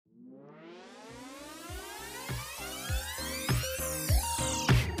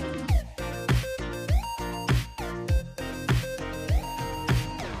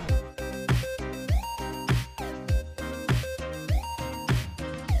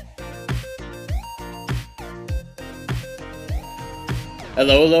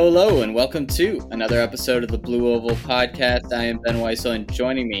Hello, hello, hello, and welcome to another episode of the Blue Oval Podcast. I am Ben Weissel, and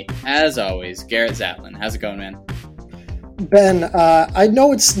joining me, as always, Garrett Zatlin. How's it going, man? Ben, I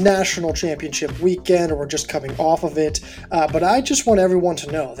know it's National Championship weekend, or we're just coming off of it, but I just want everyone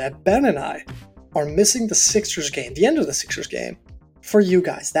to know that Ben and I are missing the Sixers game, the end of the Sixers game, for you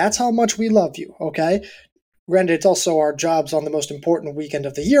guys. That's how much we love you, okay? Granted, it's also our jobs on the most important weekend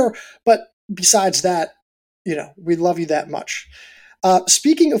of the year, but besides that, we love you that much.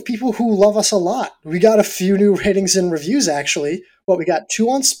 Speaking of people who love us a lot, we got a few new ratings and reviews, actually. We got 2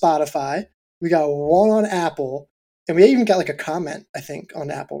 on Spotify, we got 1 on Apple, and we even got like a comment, I think, on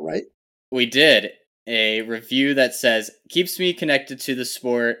Apple, right? We did. A review that says, keeps me connected to the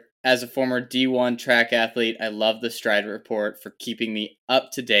sport. As a former D1 track athlete, I love the Stride Report for keeping me up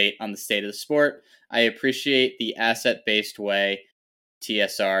to date on the state of the sport. I appreciate the asset-based way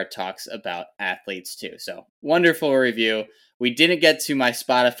TSR talks about athletes too. So, wonderful review. We didn't get to my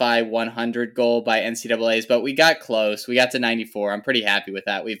Spotify 100 goal by NCAAs, but we got close. We got to 94. I'm pretty happy with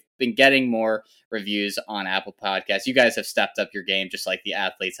that. We've been getting more reviews on Apple Podcasts. You guys have stepped up your game just like the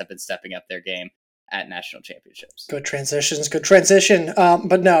athletes have been stepping up their game at national championships. Good transition.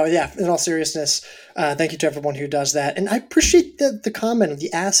 But no, yeah, in all seriousness, thank you to everyone who does that. And I appreciate the comment of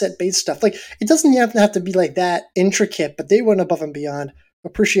the asset-based stuff. Like, it doesn't have to be like that intricate, but they went above and beyond.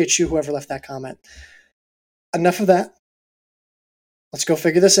 Appreciate you, whoever left that comment. Enough of that. Let's go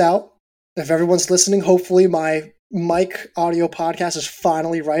figure this out. If everyone's listening, hopefully my mic audio podcast is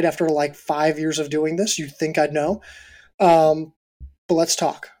finally right after like 5 years of doing this. You'd think I'd know. But let's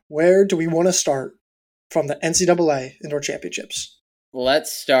talk. Where do we want to start from the NCAA Indoor Championships?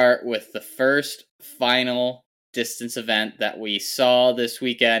 Let's start with the first final distance event that we saw this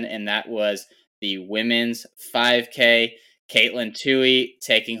weekend, and that was the women's 5K. Caitlin Toohey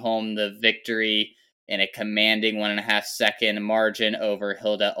taking home the victory in a commanding 1.5 second margin over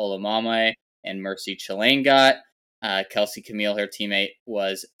Hilda Olamame and Mercy Chelangat. Kelsey Camille, her teammate,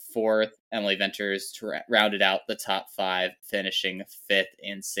 was 4th. Emily Venters rounded out the top 5, finishing 5th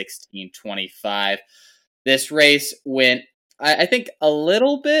in 16:25. This race went, I think, a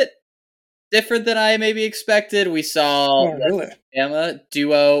little bit different than I maybe expected. We saw the Alabama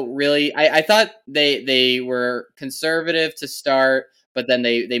duo really. I thought they were conservative to start, but then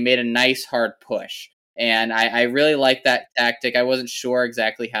they made a nice hard push. And I really liked that tactic. I wasn't sure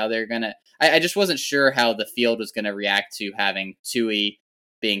exactly how they're going to... I just wasn't sure how the field was going to react to having Toohey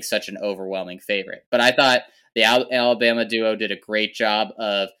being such an overwhelming favorite. But I thought the Alabama duo did a great job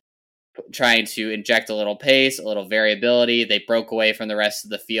of trying to inject a little pace, a little variability. They broke away from the rest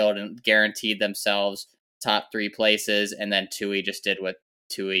of the field and guaranteed themselves top 3 places. And then Toohey just did what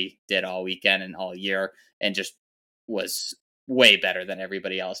Toohey did all weekend and all year and just was way better than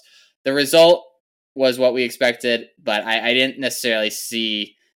everybody else. The result was what we expected, but I didn't necessarily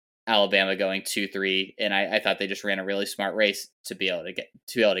see Alabama going 2-3, and I thought they just ran a really smart race to be able to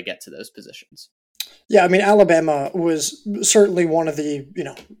get to those positions. Yeah, I mean, Alabama was certainly one of the,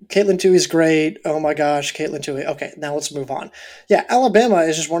 Caitlin Toohey's great. Oh my gosh, Caitlin Toohey. Okay, now let's move on. Yeah, Alabama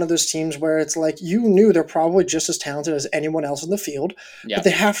is just one of those teams where it's like you knew they're probably just as talented as anyone else in the field, but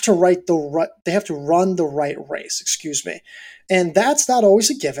they have to run the right race. Excuse me, and that's not always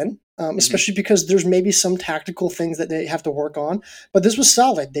a given. Especially because there's maybe some tactical things that they have to work on. But this was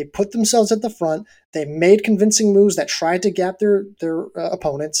solid. They put themselves at the front. They made convincing moves that tried to gap their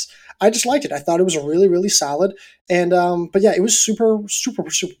opponents. I just liked it. I thought it was really, really solid. And but yeah, it was super, super,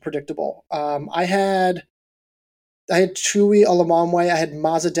 super predictable. I had Toohey, Olamame, I had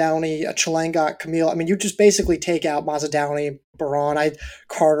Mazza Downey, Chelangat, Camille. I mean, you just basically take out Mazza Downey, Baran. I had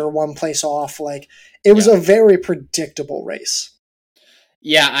Carter one place off. Like, it was a very predictable race.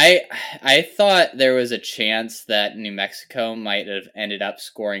 Yeah, I thought there was a chance that New Mexico might have ended up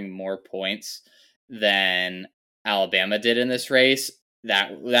scoring more points than Alabama did in this race.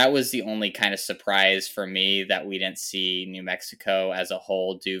 That was the only kind of surprise for me, that we didn't see New Mexico as a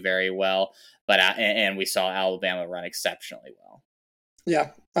whole do very well, but and we saw Alabama run exceptionally well.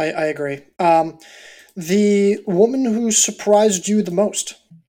 Yeah, I agree. The woman who surprised you the most?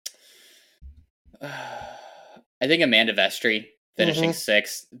 I think Amanda Vestry. Finishing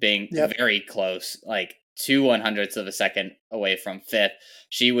 6th, being very close, like 0.02 of a second away from 5th.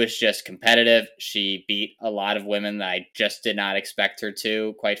 She was just competitive. She beat a lot of women that I just did not expect her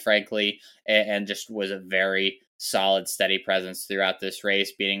to, quite frankly, and just was a very solid, steady presence throughout this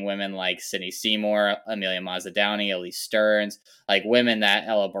race, beating women like Sydney Seymour, Amelia Mazza Downey, Elise Stearns, like women that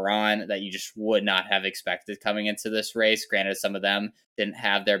Ella Baran that you just would not have expected coming into this race. Granted, some of them didn't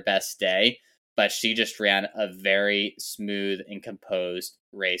have their best day, but she just ran a very smooth and composed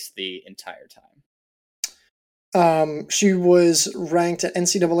race the entire time. She was ranked at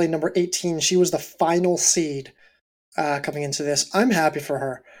NCAA number 18. She was the final seed coming into this. I'm happy for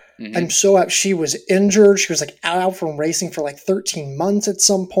her. I'm Hmm. so happy. She was injured. She was like out from racing for like 13 months at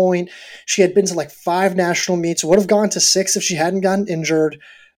some point. She had been to like 5 national meets, would have gone to 6 if she hadn't gotten injured.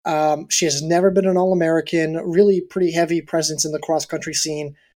 She has never been an All American, really pretty heavy presence in the cross country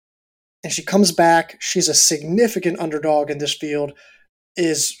scene. And she comes back. She's a significant underdog in this field,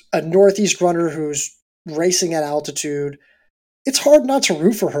 is a Northeast runner who's racing at altitude. It's hard not to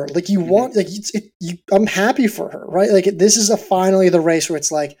root for her. Like you Hmm. want, like I'm happy for her, right? Like this is finally the race where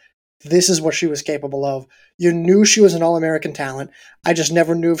it's like, this is what she was capable of. You knew she was an All American talent. I just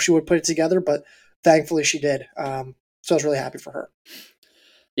never knew if she would put it together, but thankfully she did. So I was really happy for her.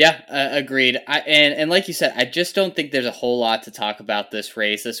 Yeah, agreed. And like you said, I just don't think there's a whole lot to talk about this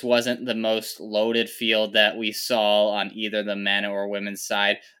race. This wasn't the most loaded field that we saw on either the men or women's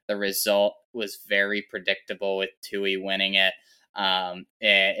side. The result was very predictable with Tui winning it. And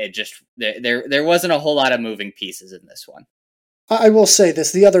it just there wasn't a whole lot of moving pieces in this one. I will say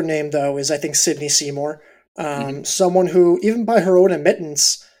this: the other name though is I think Sydney Seymour, Hmm. someone who even by her own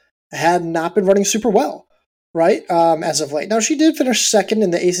admittance had not been running super well, right? As of late. Now she did finish second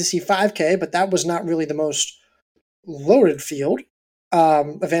in the ACC 5K, but that was not really the most loaded field.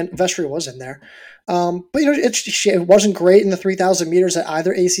 Vestry was in there. But it wasn't great in the 3,000 meters at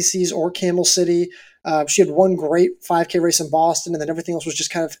either ACCs or Camel City. She had one great 5K race in Boston, and then everything else was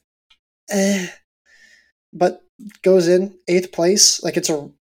just kind of eh. But goes in 8th place.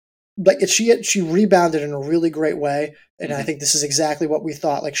 She rebounded in a really great way, and I Hmm. think this is exactly what we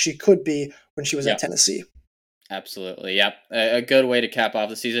thought like she could be when she was at Yep. Tennessee. Absolutely. Yep. A good way to cap off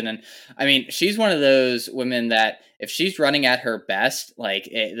the season. And I mean, she's one of those women that if she's running at her best,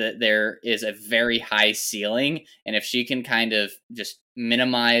 there is a very high ceiling. And if she can kind of just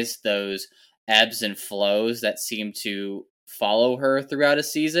minimize those ebbs and flows that seem to follow her throughout a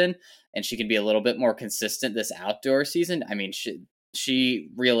season, and she can be a little bit more consistent this outdoor season, I mean, she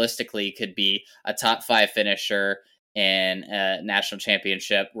realistically could be a top 5 finisher in a national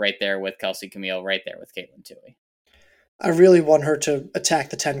championship right there with Kelsey Camille, right there with Caitlin Tui. I really want her to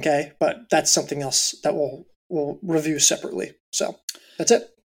attack the 10K, but that's something else that we'll review separately. So that's it.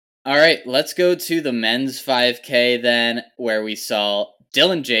 All right, let's go to the men's 5K then, where we saw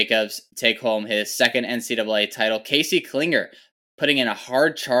Dylan Jacobs take home his second NCAA title. Casey Klinger putting in a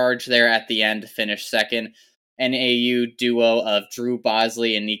hard charge there at the end to finish second. NAU duo of Drew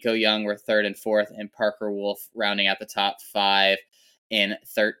Bosley and Nico Young were third and fourth, and Parker Wolf rounding out the top 5 in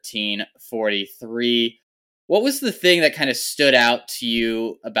 13:43. What was the thing that kind of stood out to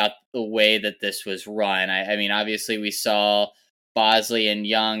you about the way that this was run? I mean, obviously we saw Bosley and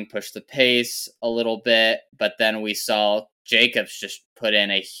Young pushed the pace a little bit, but then we saw Jacobs just put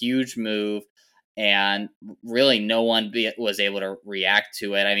in a huge move, and really no one was able to react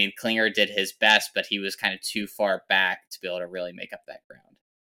to it. I mean, Klinger did his best, but he was kind of too far back to be able to really make up that ground.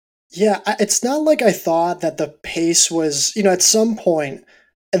 Yeah, it's not like I thought that the pace was, at some point,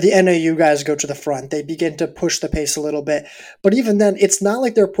 the NAU guys go to the front. They begin to push the pace a little bit. But even then, it's not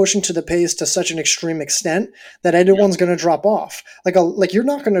like they're pushing to the pace to such an extreme extent that Yep. anyone's going to drop off. Like you're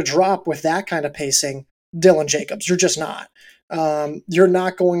not going to drop with that kind of pacing, Dylan Jacobs. You're just not. You're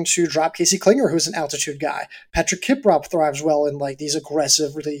not going to drop Casey Klinger, who's an altitude guy. Patrick Kiprop thrives well in like these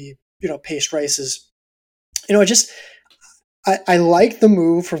aggressive, really, paced races. I just I like the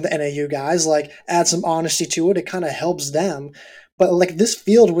move from the NAU guys, like add some honesty to it. It kind of helps them. But like this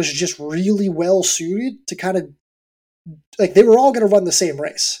field was just really well suited to kind of like they were all going to run the same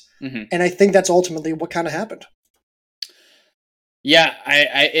race. Hmm. And I think that's ultimately what kind of happened. Yeah,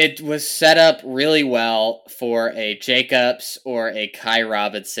 it was set up really well for a Jacobs or a Kai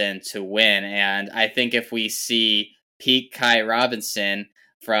Robinson to win, and I think if we see peak Kai Robinson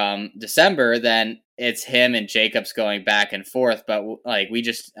from December, then it's him and Jacobs going back and forth. But like we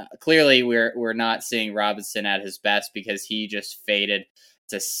just clearly we're not seeing Robinson at his best because he just faded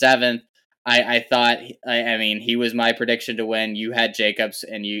to seventh. I thought I mean he was my prediction to win. You had Jacobs,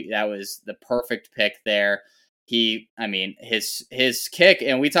 and that was the perfect pick there. I mean, his kick,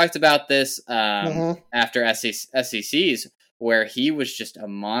 and we talked about this Mm-hmm. after SECs, where he was just a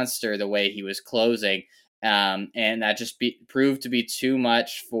monster the way he was closing, and that just proved to be too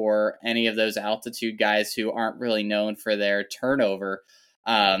much for any of those altitude guys who aren't really known for their turnover.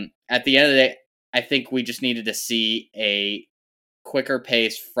 At the end of the day, I think we just needed to see a quicker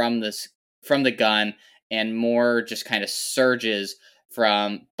pace from the gun and more just kind of surges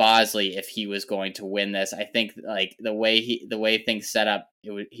from Bosley if he was going to win this. I think like the way things set up,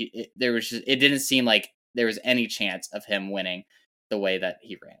 there was just, it didn't seem like there was any chance of him winning the way that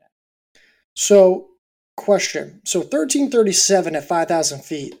he ran it. So, question. So 13:37 at 5,000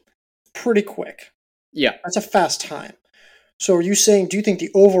 feet, pretty quick. Yeah. That's a fast time. So are you saying, do you think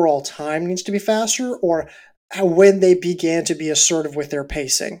the overall time needs to be faster, or when they began to be assertive with their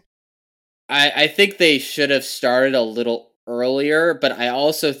pacing? I think they should have started a little earlier, but I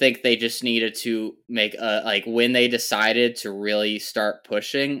also think they just needed to make a like when they decided to really start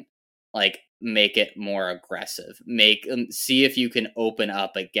pushing, like make it more aggressive. Make see if you can open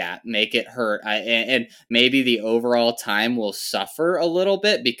up a gap, make it hurt. And maybe the overall time will suffer a little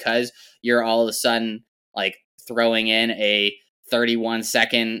bit because you're all of a sudden like throwing in a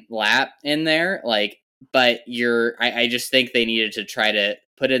 31-second lap in there, like but I just think they needed to try to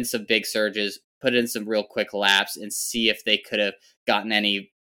put in some big surges, put in some real quick laps, and see if they could have gotten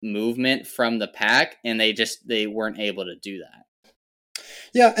any movement from the pack, and they weren't able to do that.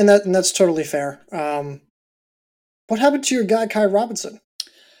 Yeah, and that's totally fair. What happened to your guy Kai Robinson?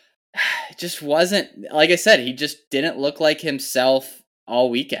 It just wasn't, like I said, he just didn't look like himself all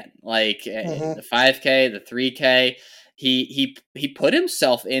weekend. Like Mm-hmm. the 5K, the 3K, he put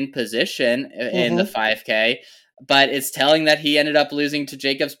himself in position in the Mm-hmm. 5K, but it's telling that he ended up losing to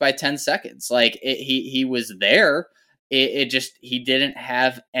Jacobs by 10 seconds. Like he was there. It just he didn't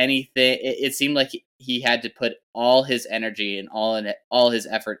have anything. It seemed like he had to put all his energy and all his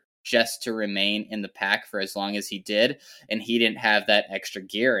effort just to remain in the pack for as long as he did, and he didn't have that extra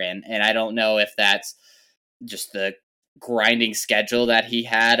gear in. And I don't know if that's just the grinding schedule that he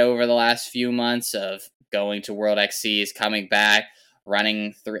had over the last few months of going to World XCs, coming back,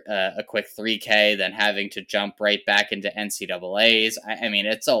 running a quick 3K, then having to jump right back into NCAAs. I mean,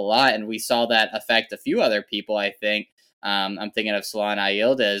 it's a lot, and we saw that affect a few other people, I think. I'm thinking of Solana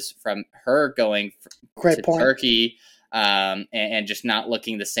Yildiz from her going Great to point. Turkey and just not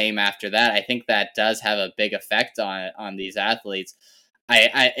looking the same after that. I think that does have a big effect on these athletes.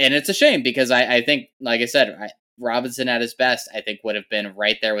 And it's a shame because I think, like I said, Robinson at his best, I think would have been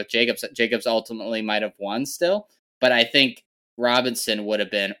right there with Jacobs. Jacobs ultimately might have won still, but I think Robinson would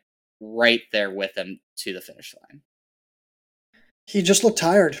have been right there with him to the finish line. He just looked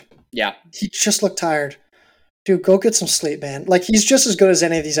tired. Yeah. He just looked tired. Dude, go get some sleep, man. Like, he's just as good as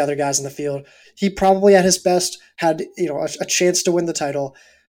any of these other guys in the field. He probably at his best had, a chance to win the title.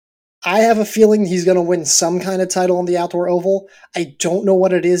 I have a feeling he's going to win some kind of title on the outdoor oval. I don't know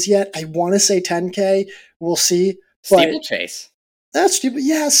what it is yet. I want to say 10K. We'll see. But Steeplechase. that's stupid.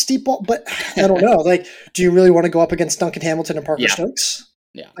 Yeah, steeple. But I don't know. Like, do you really want to go up against Duncan Hamilton and Parker Yeah. Stokes?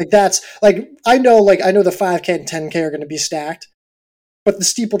 Yeah. That's I know the 5K and 10K are going to be stacked, but the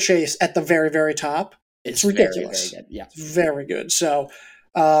steeplechase at the very, very top, it's ridiculous. Very, very good. Yeah. It's very good. So,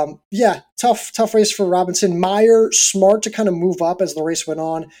 yeah, tough race for Robinson. Meyer, smart to kind of move up as the race went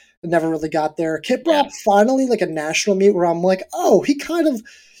on. Never really got there. Kiprop finally like a national meet where I'm like, oh, he kind of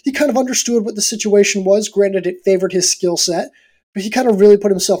understood what the situation was. Granted, it favored his skill set, but he kind of really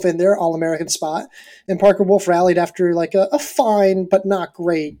put himself in there, All-American spot. And Parker Wolf rallied after like a fine but not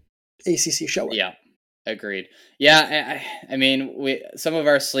great ACC showing. Yeah. Agreed. Yeah, I mean, some of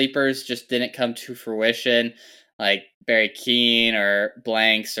our sleepers just didn't come to fruition, like Barry Keene or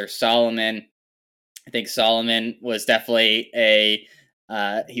Blanks or Solomon. I think Solomon was definitely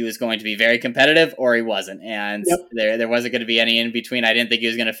he was going to be very competitive or he wasn't, and Yep. there wasn't going to be any in between. I didn't think he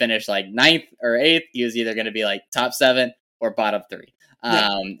was going to finish like 9th or 8th. He was either going to be like top 7 or bottom 3.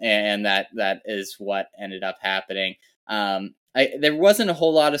 Yeah. And that is what ended up happening. There wasn't a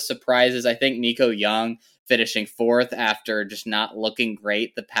whole lot of surprises. I think Nico Young finishing 4th after just not looking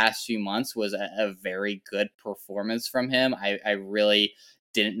great the past few months was a very good performance from him. I really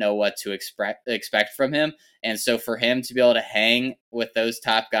didn't know what to expect from him. And so for him to be able to hang with those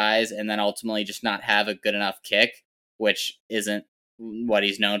top guys and then ultimately just not have a good enough kick, which isn't what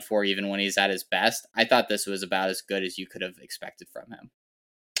he's known for even when he's at his best, I thought this was about as good as you could have expected from him.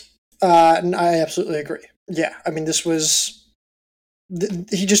 I absolutely agree. Yeah, I mean, this was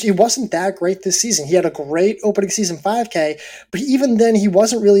he wasn't that great this season. He had a great opening season 5K, but even then he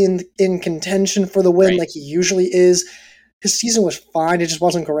wasn't really in contention for the win like he usually is. His season was fine, it just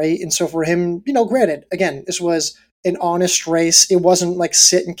wasn't great. And so for him, granted, again, this was an honest race. It wasn't like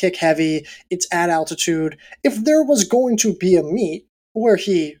sit and kick heavy. It's at altitude. If there was going to be a meet where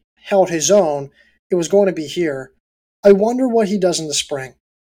he held his own, it was going to be here. I wonder what he does in the spring.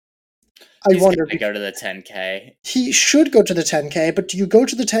 He's going to go to the 10K. He should go to the 10K, but do you go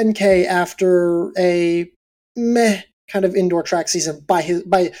to the 10K after a meh kind of indoor track season by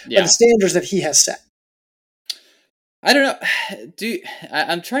the standards that he has set? I don't know.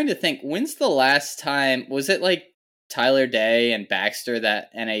 I'm trying to think. When's the last time? Was it like Tyler Day and Baxter that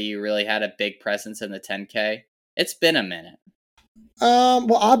NAU really had a big presence in the 10K? It's been a minute.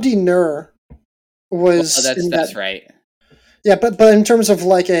 Well, Abdi Nur Well, was in that's that. right. Yeah, but in terms of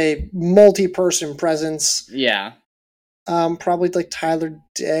like a multi-person presence, Yeah, probably like Tyler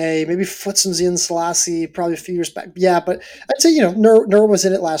Day, maybe Futsinzian Selassie, probably a few years back. Yeah, but I'd say Nur was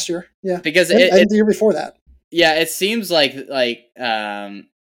in it last year. Yeah, because and the year before that. yeah, it seems like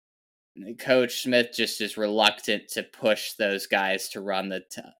Coach Smith just is reluctant to push those guys to run the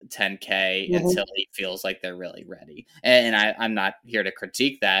 10K Hmm. until he feels like they're really ready. And I'm not here to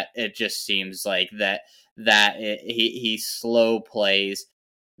critique that. It just seems like he slow plays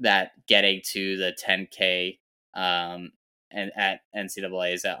that getting to the 10K and at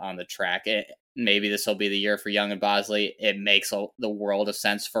NCAA's on the track. Maybe this will be the year for Young and Bosley. It makes the world of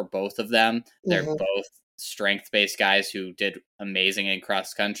sense for both of them. They're Hmm. both strength based guys who did amazing in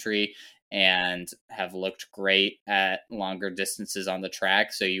cross country and have looked great at longer distances on the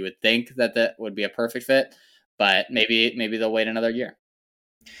track. So you would think that would be a perfect fit, but maybe they'll wait another year.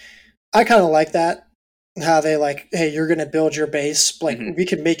 I kind of like that. How they like, hey, you're going to build your base. Like Mm-hmm. we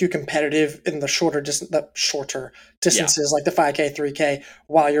can make you competitive in the shorter Yeah. distances, like the 5K, 3K,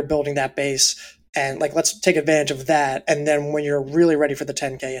 while you're building that base. And like, let's take advantage of that. And then when you're really ready for the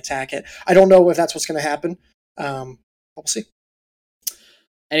 10K, attack it. I don't know if that's what's going to happen. We'll see.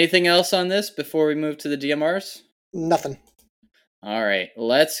 Anything else on this before we move to the DMRs? Nothing. All right,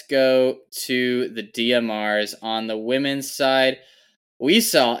 let's go to the DMRs on the women's side. We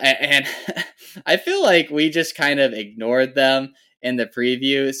saw, and I feel like we just kind of ignored them in the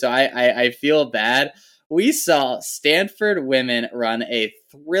preview, so I feel bad. We saw Stanford women run a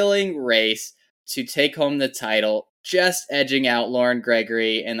thrilling race to take home the title, just edging out Lauren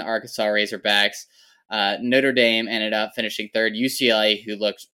Gregory and the Arkansas Razorbacks. Notre Dame ended up finishing third. UCLA, who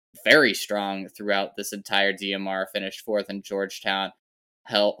looked very strong throughout this entire DMR, finished fourth, and Georgetown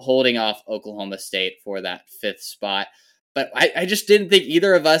holding off Oklahoma State for that fifth spot. But I just didn't think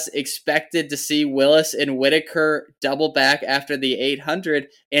either of us expected to see Willis and Whitaker double back after the 800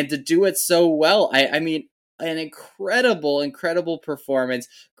 and to do it so well. I mean, an incredible performance.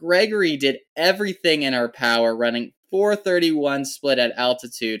 Gregory did everything in her power, running 431 split at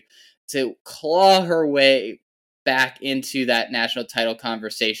altitude to claw her way back into that national title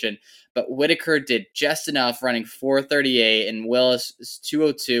conversation. But Whitaker did just enough, running 438, and Willis is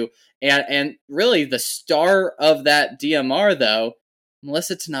 202. And really the star of that DMR though,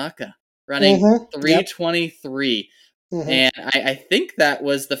 Melissa Tanaka, running Mm-hmm. Yep. 323. Mm-hmm. And I think that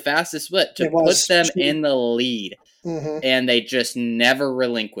was the fastest split to It put was them two. in the lead. Mm-hmm. And they just never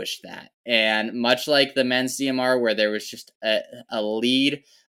relinquished that. And much like the men's DMR, where there was just a lead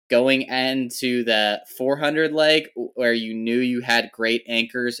going into the 400 leg, where you knew you had great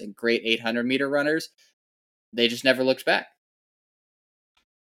anchors and great 800-meter runners, they just never looked back.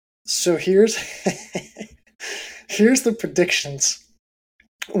 So here's the predictions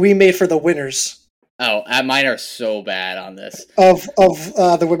we made for the winners Oh, mine are so bad on this. of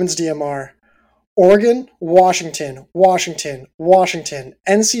the women's DMR. Oregon, Washington, Washington, Washington,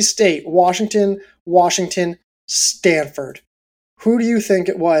 NC State, Washington, Washington, Stanford. Who do you think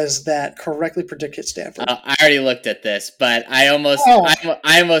it was that correctly predicted Stanford? I already looked at this, but I almost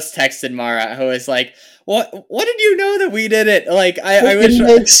texted Mara, who was like, "What? What did you know that we did it?" Like, I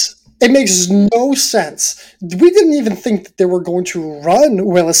wish. It makes no sense. We didn't even think that they were going to run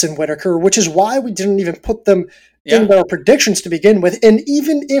Willis and Whitaker, which is why we didn't even put them in Yeah, our predictions to begin with. And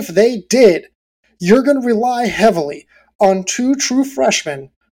even if they did, you're going to rely heavily on two true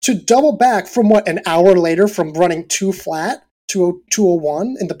freshmen to double back from what, an hour later from running two flat,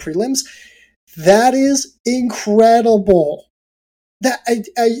 201 in the prelims. That is incredible. That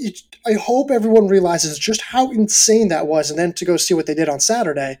I hope everyone realizes just how insane that was, and then to go see what they did on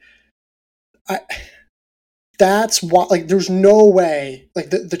Saturday. I That's why, like, there's no way, like,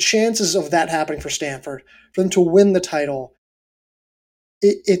 the chances of that happening for Stanford, for them to win the title,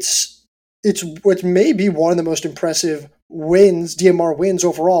 it's what may be one of the most impressive wins, DMR wins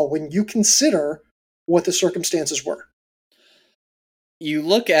overall, when you consider what the circumstances were. you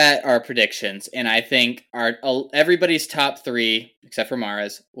look at our predictions, and I think everybody's top three, except for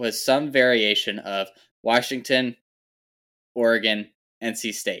Mara's, was some variation of Washington, Oregon,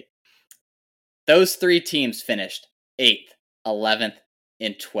 NC State. Those three teams finished 8th, 11th,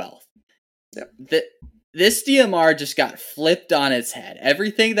 and 12th. Yep. This DMR just got flipped on its head.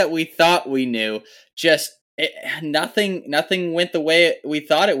 Everything that we thought we knew, nothing went the way we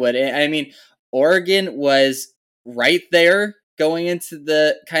thought it would. I mean, Oregon was right there going into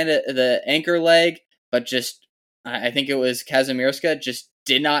the kind of the anchor leg, but just I think it was Kazimirska just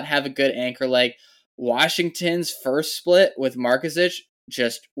did not have a good anchor leg. Washington's first split with Markovic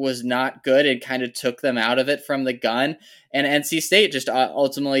just was not good and kind of took them out of it from the gun. And NC State just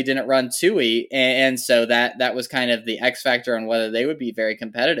ultimately didn't run Tui, and so that was kind of the X factor on whether they would be very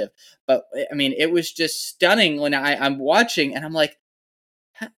competitive. But I mean, it was just stunning when I'm watching, and I'm like,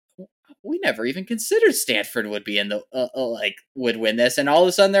 we never even considered Stanford would be in the would win this, and all of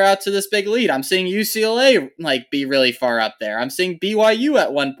a sudden they're out to this big lead. I'm seeing UCLA be really far up there. I'm seeing BYU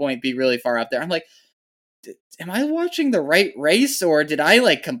at one point be really far up there. I'm like, am I watching the right race, or did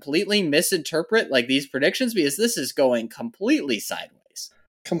I completely misinterpret these predictions, because this is going completely sideways?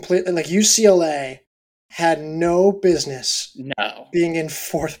 Completely. UCLA had no business No. being in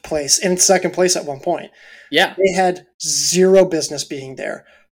fourth place, in second place at one point. Yeah. They had zero business being there.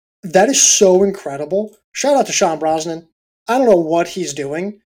 That is so incredible. Shout out to Sean Brosnan. I don't know what he's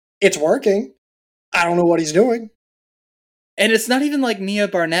doing. It's working. I don't know what he's doing. And it's not even like Mia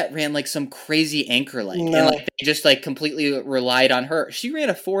Barnett ran some crazy anchor leg, No. and they just completely relied on her. She ran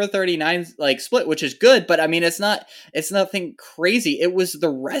a 4:39 split, which is good, but I mean it's nothing crazy. It was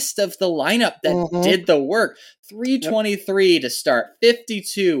the rest of the lineup that did the work. 323 to start,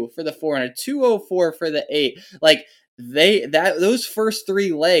 52 for the 400, 204 for the 8. Those first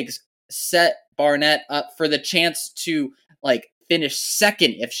 3 legs set Barnett up for the chance to finish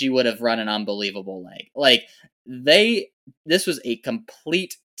second if she would have run an unbelievable leg. This was a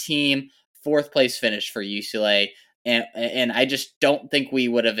complete team 4th place finish for UCLA, and I just don't think we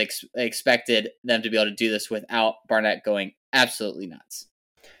would have expected them to be able to do this without Barnett going absolutely nuts.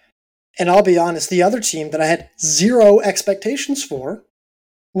 And I'll be honest, the other team that I had zero expectations for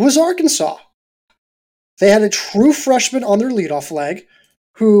was Arkansas. They had a true freshman on their leadoff leg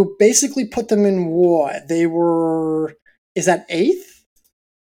who basically put them in what? They were, is that 8th?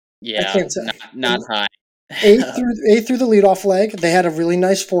 Yeah, I can't say. Not high. 8th through the leadoff leg. They had a really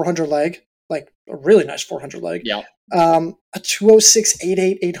nice 400 leg, a really nice 400 leg. Yeah. A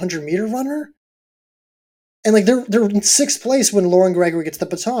 206.88 800 meter runner. And they're in 6th place when Lauren Gregory gets the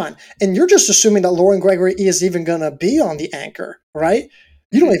baton. And you're just assuming that Lauren Gregory is even going to be on the anchor, right?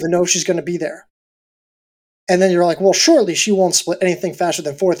 You don't even know if she's going to be there. And then you're like, well, surely she won't split anything faster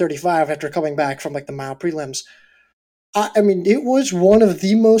than 4:35 after coming back from the mile prelims. I mean, it was one of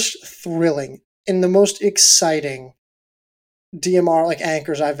the most thrilling and the most exciting DMR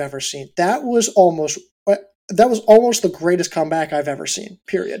anchors I've ever seen. That was almost the greatest comeback I've ever seen.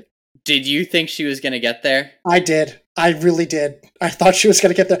 Period. Did you think she was going to get there? I did. I really did. I thought she was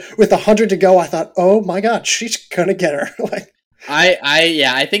going to get there. With 100 to go, I thought, oh my God, she's going to get her.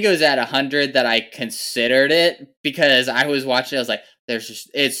 I think it was at 100 that I considered it, because I was watching. I was like,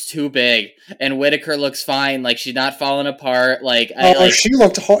 it's too big, and Whitaker looks fine. She's not falling apart. She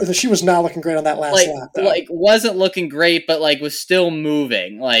looked hard. She was not looking great on that last lap. Though. Wasn't looking great, but was still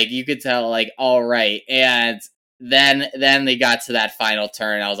moving. You could tell. All right, and then they got to that final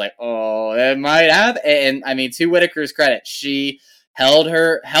turn. I was like, oh, it might have. And I mean, to Whitaker's credit, she held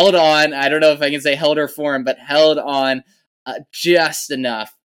on. I don't know if I can say held her form, but held on just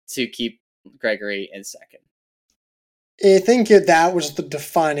enough to keep Gregory in second. I think that was the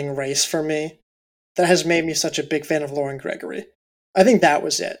defining race for me that has made me such a big fan of Lauren Gregory. I think that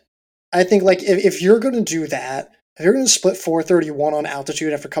was it. I think if you're going to do that, if you're going to split 4:31 on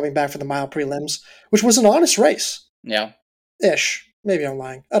altitude after coming back from the mile prelims, which was an honest race. Yeah. Ish. Maybe I'm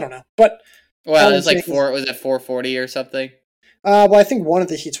lying. I don't know. But well, it was was it 440 or something? Well, I think one of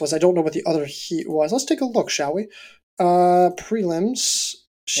the heats was. I don't know what the other heat was. Let's take a look, shall we? Prelims.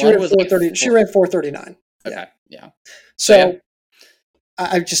 She ran 4:30. She ran 4:39. Okay. Yeah. So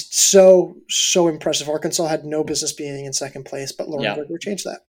I'm just so impressive. Arkansas had no business being in second place, but Lauren Gregory changed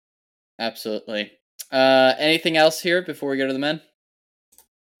that. Absolutely. Anything else here before we go to the men?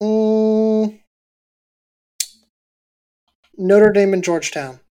 Notre Dame and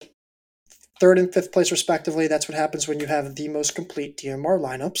Georgetown. 3rd and 5th place respectively. That's what happens when you have the most complete DMR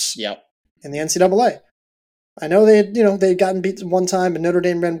lineups. Yep. In the NCAA. I know they'd gotten beat one time, and Notre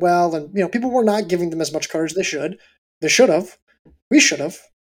Dame ran well, and people were not giving them as much courage as they should. They should have. We should have.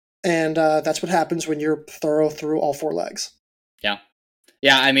 And that's what happens when you're thorough through all 4 legs. Yeah.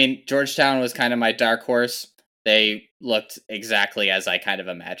 Yeah, I mean, Georgetown was kind of my dark horse. They looked exactly as I kind of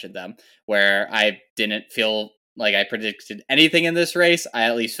imagined them, where I didn't feel like I predicted anything in this race. I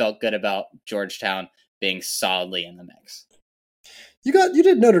at least felt good about Georgetown being solidly in the mix. You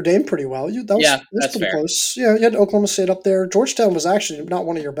did Notre Dame pretty well. That's pretty fair. Close. Yeah, you had Oklahoma State up there. Georgetown was actually not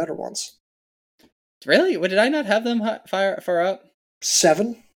one of your better ones. Really? Did I not have them far up?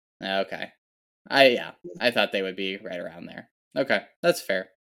 7. Okay. I thought they would be right around there. Okay, that's fair.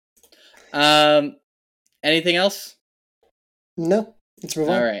 Anything else? No. Let's move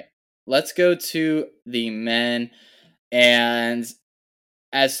on. All right. Let's go to the men, and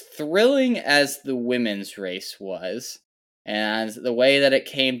as thrilling as the women's race was, and the way that it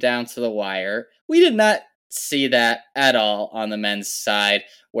came down to the wire, we did not see that at all on the men's side,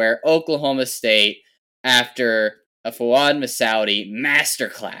 where Oklahoma State, after a Fawad Masaudi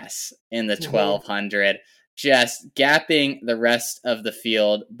masterclass in the Mhm. 1200, just gapping the rest of the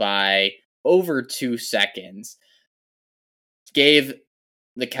field by over 2 seconds, gave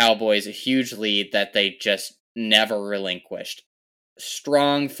the Cowboys a huge lead that they just never relinquished.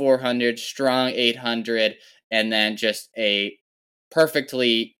 Strong 400, strong 800, and then just a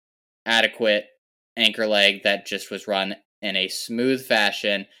perfectly adequate anchor leg that just was run in a smooth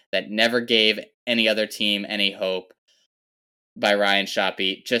fashion that never gave any other team any hope by Ryan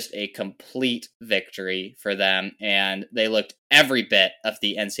Shoppy. Just a complete victory for them, and they looked every bit of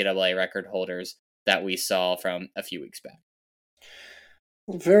the NCAA record holders that we saw from a few weeks back.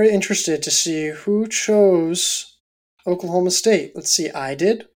 Very interested to see who chose Oklahoma State. Let's see. I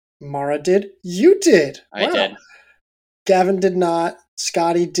did. Mara did. You did. I Wow. did. Gavin did not.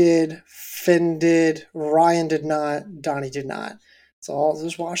 Scotty did. Finn did. Ryan did not. Donnie did not. It's all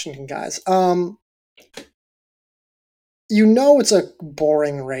those Washington guys. You know it's a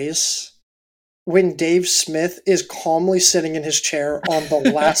boring race when Dave Smith is calmly sitting in his chair on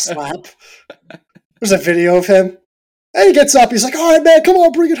the last lap. There's a video of him. And he gets up. He's like, "All right, man, come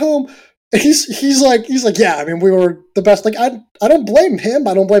on, bring it home." And he's like, "Yeah, I mean, we were the best." Like, I don't blame him.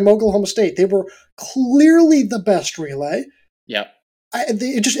 I don't blame Oklahoma State. They were clearly the best relay. Yep.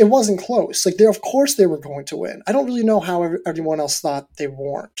 It wasn't close. Like, of course they were going to win. I don't really know how everyone else thought they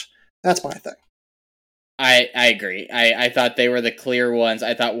weren't. That's my thing. I agree. I thought they were the clear ones.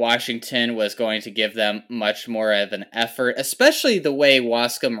 I thought Washington was going to give them much more of an effort, especially the way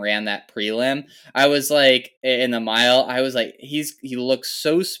Wascom ran that prelim. I was like, in the mile, I was like, he looks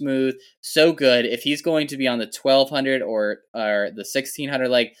so smooth, so good. If he's going to be on the 1200 or the 1600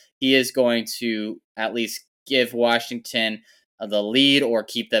 leg, he is going to at least give Washington the lead or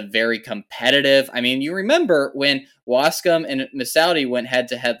keep them very competitive. I mean, you remember when Wascom and Masaudi went head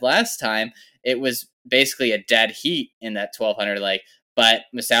to head last time, it was basically a dead heat in that 1200 leg. But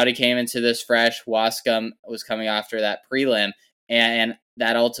Masaudi came into this fresh. Wascom was coming after that prelim, and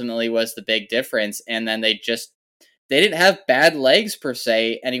that ultimately was the big difference. And then they didn't have bad legs per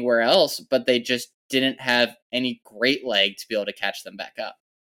se anywhere else, but they just didn't have any great leg to be able to catch them back up.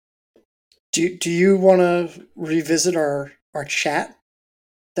 Do you want to revisit our chat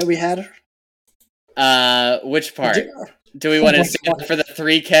that we had? Which part? Do we want to save that for the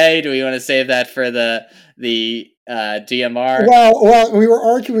 3K? Do we want to save that for the DMR? Well, we were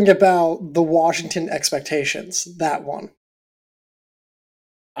arguing about the Washington expectations. That one.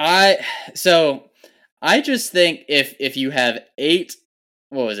 I just think if you have 8,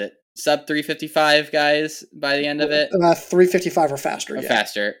 what was it, sub 355 guys by the end of it, 355 or faster. Or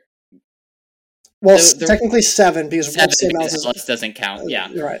faster. Well, technically 7 because Ellis doesn't count. Yeah,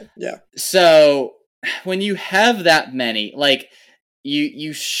 you're right. Yeah. So when you have that many, like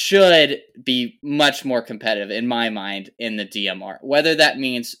you should be much more competitive in my mind in the DMR. Whether that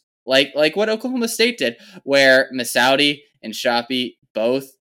means like what Oklahoma State did, where Masaudi and Shoppy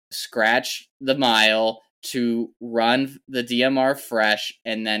both scratch the mile to run the DMR fresh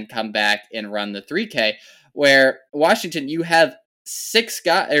and then come back and run the 3K. Where Washington, you have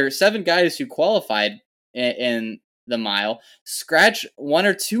 7 guys who qualified in the mile, scratch 1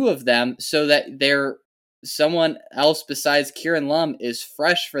 or 2 of them so that they're someone else besides Kieran Lum is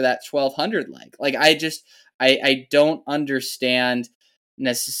fresh for that 1200 leg. Like, I don't understand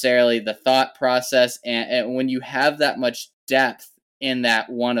necessarily the thought process, and when you have that much depth in that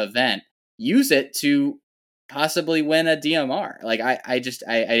one event, use it to possibly win a DMR. Like, I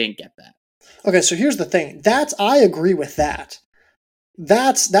didn't get that. Okay, so here's the thing. I agree with that.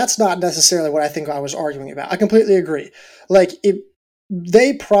 That's not necessarily what I think I was arguing about. I completely agree. Like,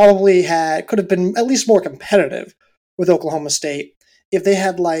 they probably could have been at least more competitive with Oklahoma State if they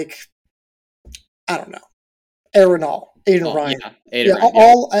had, like, I don't know, Aiden Ryan. Yeah,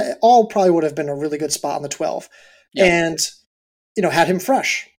 Ryan, all probably would have been a really good spot on the 12. Yep. And, had him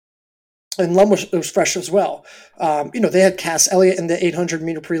fresh. And Lum was fresh as well. They had Cass Elliott in the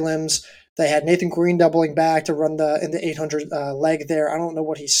 800-meter prelims. They had Nathan Green doubling back to run in the 800 leg there. I don't know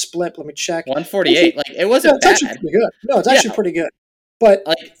what he split. Let me check. 148. Like, it wasn't bad. Actually pretty good. No, it's actually pretty good. But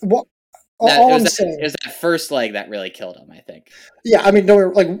like, all I'm saying is that first leg that really killed him, I think. Yeah, I mean,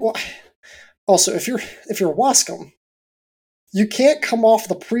 also if you're Wascom, you can't come off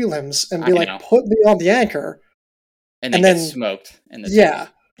the prelims and be put me on the anchor, and then get smoked in the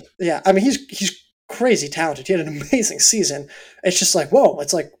yeah. I mean, he's crazy talented. He had an amazing season. It's just like, whoa,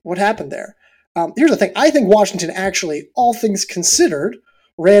 it's like, what happened there? Here's the thing. I think Washington actually, all things considered,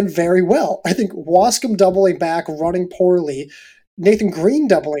 ran very well. I think Wascom doubling back, running poorly, Nathan Green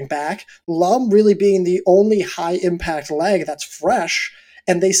doubling back, Lum really being the only high impact leg that's fresh,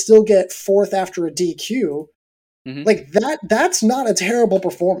 and they still get fourth after a DQ. Mm-hmm. Like that's not a terrible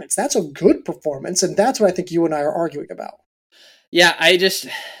performance. That's a good performance, and that's what I think you and I are arguing about. Yeah,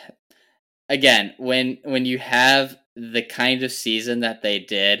 again, when you have the kind of season that they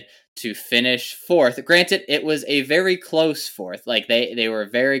did to finish fourth, granted it was a very close fourth, like they were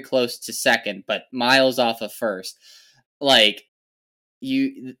very close to second, but miles off of first. Like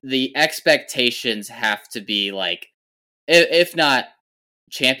the expectations have to be like, if not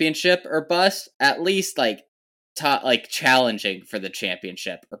championship or bust, at least like top, like challenging for the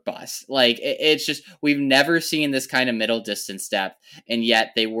championship or bust. Like it's just, we've never seen this kind of middle distance depth, and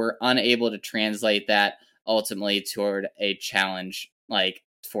yet they were unable to translate that ultimately toward a challenge, like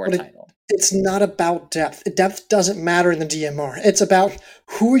for a title. It's not about depth. Depth doesn't matter in the DMR. It's about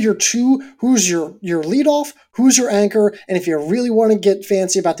who are your two, who's your leadoff, who's your anchor, and if you really want to get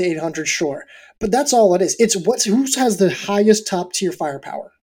fancy about the 800, sure. But that's all it is. It's who has the highest top tier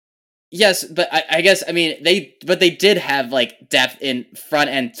firepower. Yes, but I guess, I mean, they did have like depth in front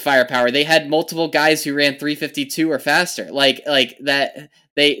end firepower. They had multiple guys who ran 352 or faster. Like that.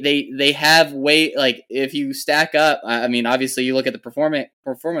 They have way, like, if you stack up, I mean, obviously you look at the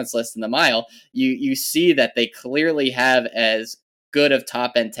performance list in the mile, you see that they clearly have as good of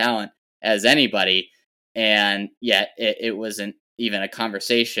top end talent as anybody, and yet it wasn't even a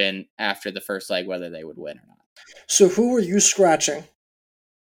conversation after the first leg whether they would win or not. So who are you scratching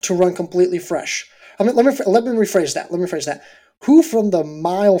to run completely fresh? I mean, let me rephrase that. Who from the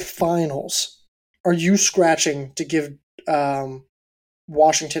mile finals are you scratching to give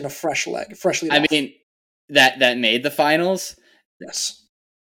Washington a fresh leg, freshly I off? mean, that made the finals. Yes.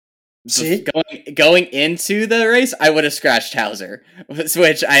 See, going into the race, I would have scratched Hauser,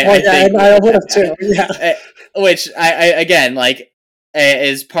 which I think I would have too. Yeah, which I again, like,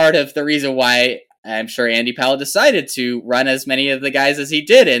 is part of the reason why I'm sure Andy Powell decided to run as many of the guys as he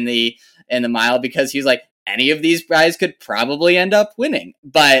did in the mile, because he was like, any of these guys could probably end up winning.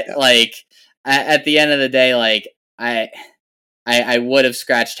 But like at the end of the day, like I would have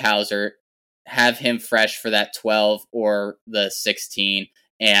scratched Hauser, have him fresh for that 12 or the 16,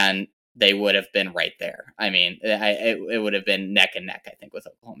 and they would have been right there. I mean, it would have been neck and neck, I think, with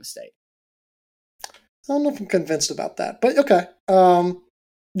Oklahoma State. I don't know if I'm convinced about that, but okay.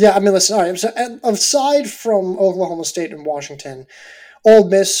 Yeah, I mean, listen, all right. So, aside from Oklahoma State and Washington, Ole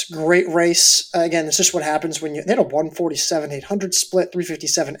Miss, great race. Again, it's just what happens when they had a 147 800 split,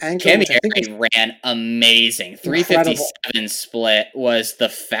 357 anchor. Cammy ran amazing. 357 split was the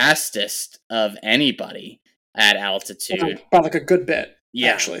fastest of anybody at altitude. By like a good bit.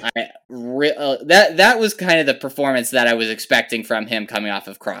 Yeah, actually, that was kind of the performance that I was expecting from him coming off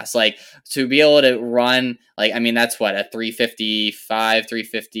of cross. Like, to be able to run, like, I mean, that's what, a 355,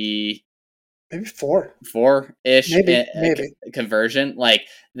 350, maybe four-ish maybe conversion. Like,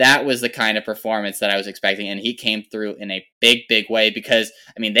 that was the kind of performance that I was expecting, and he came through in a big way, because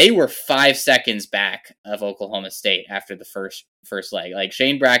I mean, they were 5 seconds back of Oklahoma State after the first leg. Like,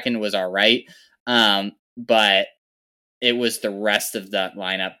 Shane Bracken was all right, but it was the rest of that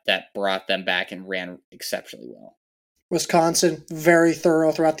lineup that brought them back and ran exceptionally well. Wisconsin, very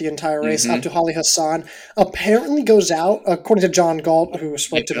thorough throughout the entire race. Mm-hmm. Abduhali Hassan apparently goes out, according to John Galt, who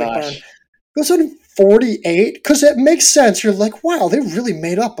spoke to McBurn, goes out in 48, because it makes sense. You're like, wow, they really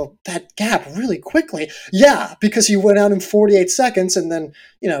made up that gap really quickly. Yeah, because he went out in 48 seconds and then,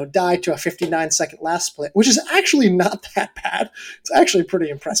 died to a 59-second last split, which is actually not that bad. It's actually pretty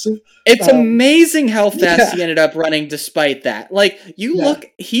impressive. It's amazing how fast he ended up running despite that. Like, look,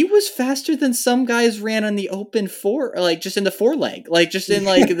 he was faster than some guys ran on the open four, like just in the 4 leg, like just in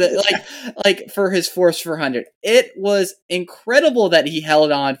like the like for his force 400. It was incredible that he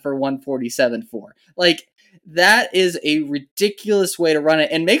held on for 147.4. Like, that is a ridiculous way to run it,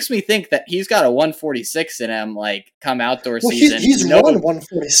 and makes me think that he's got a 146 in him, like, come outdoor season. He's run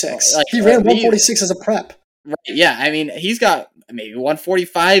 146. Like, he ran 146 as a prep. Right, yeah, I mean, he's got maybe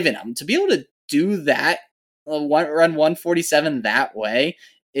 145 in him. To be able to do that, run 147 that way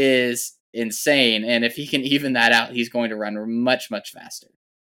is insane, and if he can even that out, he's going to run much you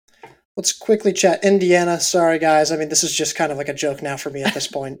Let's quickly chat Indiana. Sorry, guys. I mean, this is just kind of like a joke now for me at this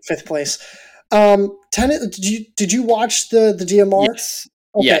point. 5th place. Did you watch the DMR? Yes.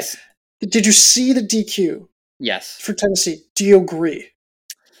 Okay. Yes. Did you see the DQ? Yes. For Tennessee. Do you agree?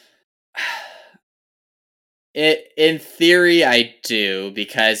 In theory, I do,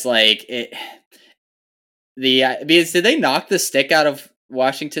 because because did they knock the stick out of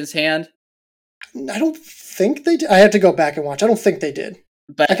Washington's hand? I don't think they did. I had to go back and watch. I don't think they did.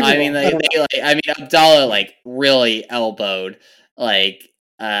 I But could be I mean, wrong. I don't know. I mean, Abdallah like really elbowed like.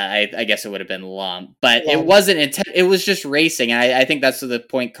 I guess it would have been Lum, but it Lum. wasn't intent. It was just racing, and I think that's the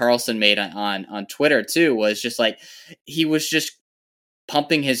point Carlson made on Twitter too. Was just like he was just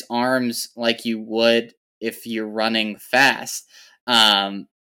pumping his arms like you would if you're running fast. Um,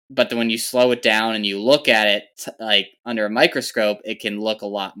 but then when you slow it down and you look at it like under a microscope, it can look a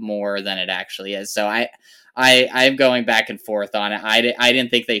lot more than it actually is. So I'm going back and forth on it. I didn't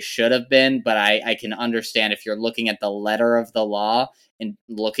think they should have been, but I can understand if you're looking at the letter of the law and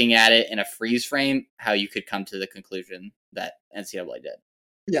looking at it in a freeze frame, how you could come to the conclusion that NCAA did.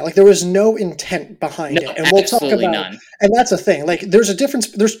 Yeah, like there was no intent No, behind it, and we'll talk absolutely about. none. And that's a thing. Like, there's a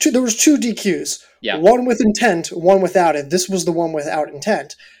difference. There was two DQs, Yeah, one with intent, one without it. This was the one without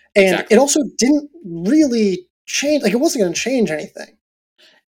intent, and it exactly. also didn't really change. Like, it wasn't going to change anything.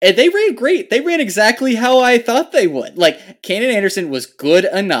 And they ran great. They ran exactly how I thought they would. Like Kanan Anderson was good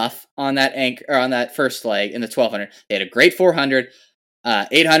enough on that or on that first leg in the 1200. They had a great 400.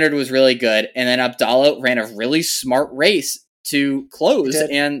 800 was really good, and then Abdallah ran a really smart race to It close, did.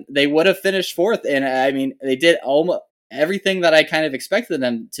 and they would have finished fourth. And I mean, they did almost everything that I kind of expected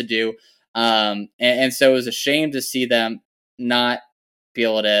them to do. And so it was a shame to see them not be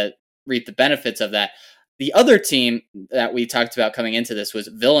able to reap the benefits of that. The other team that we talked about coming into this was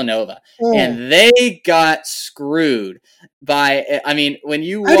Villanova, Mm, and they got screwed by. I mean, when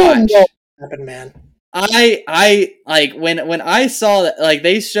you I don't know watch what happened, man. I like when I saw that like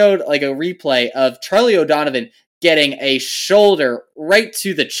they showed like a replay of Charlie O'Donovan getting a shoulder right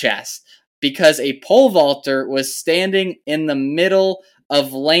to the chest because a pole vaulter was standing in the middle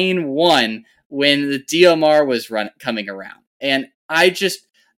of lane 1 when the DMR was coming around. And I just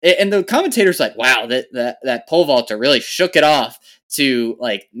and the commentator's like, wow, that pole vaulter really shook it off to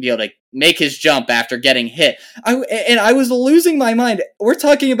like be able to make his jump after getting hit. I was losing my mind. We're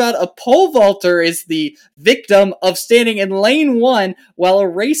talking about a pole vaulter is the victim of standing in lane 1 while a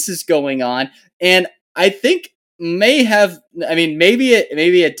race is going on, and I think may have. I mean, maybe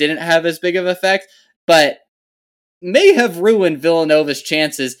it didn't have as big of effect, but may have ruined Villanova's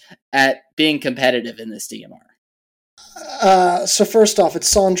chances at being competitive in this DMR. So first off,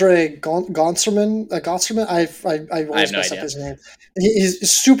 it's Sandre Gonserman. Gonserman. I I have always no mess up idea. his name. He's a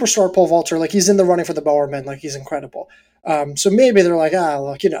superstar pole vaulter. Like, he's in the running for the Bowerman. Like, he's incredible. So maybe they're like,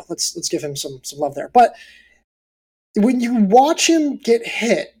 look, let's give him some love there. But when you watch him get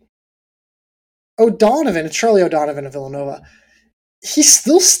hit, O'Donovan, it's Charlie O'Donovan of Villanova. He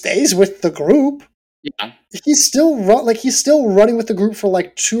still stays with the group. Yeah, He's still running with the group for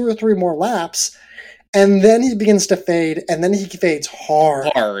like 2 or 3 more laps, and then he begins to fade, and then he fades hard,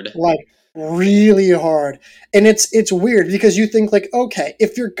 hard. like really hard. And it's weird because you think like, okay,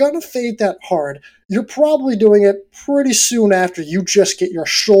 if you're gonna fade that hard, you're probably doing it pretty soon after you just get your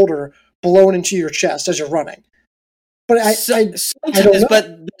shoulder blown into your chest as you're running. But I don't Sometimes, know. but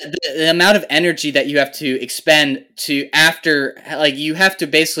the amount of energy that you have to expend to after, like, you have to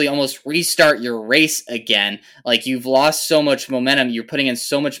basically almost restart your race again. Like, you've lost so much momentum, you're putting in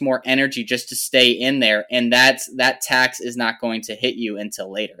so much more energy just to stay in there, and that tax is not going to hit you until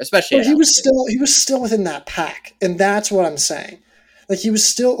later, especially But at altitude. he was still within that pack, and that's what I'm saying. Like, he was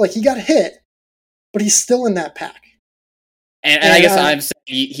still like, he got hit, but he's still in that pack. And I And guess I'm saying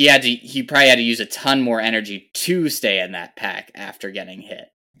he probably had to use a ton more energy to stay in that pack after getting hit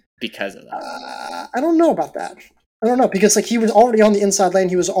because of that. I don't know about that. I don't know, because like, he was already on the inside lane.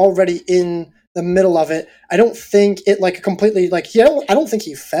 He was already in the middle of it. I don't think it like completely like I don't think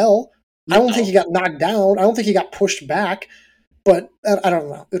he fell. I don't think he No, got knocked down. I don't think he got pushed back. But I don't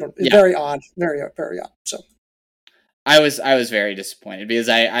know. It's yeah, very odd. Very odd. So I was very disappointed because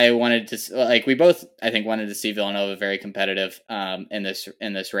I wanted to, like, we both I think wanted to see Villanova very competitive in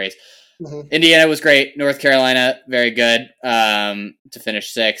this race. mhm. Indiana was great. North Carolina very good to finish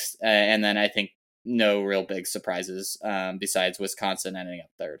sixth, and then I think no real big surprises besides Wisconsin ending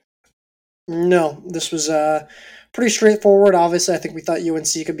up third. No, this was pretty straightforward. Obviously, I think we thought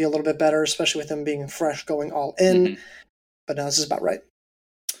UNC could be a little bit better, especially with them being fresh going all in. Mm-hmm. But no, this is about right.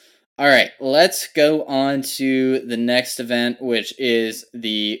 All right, let's go on to the next event, which is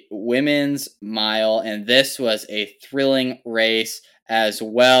the women's mile. And this was a thrilling race as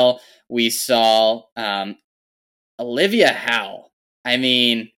well. We saw Olivia Howell. I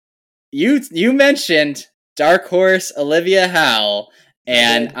mean, you mentioned dark horse Olivia Howell, I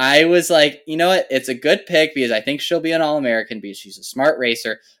and did. I was like, you know what? It's a good pick because I think she'll be an All-American because she's a smart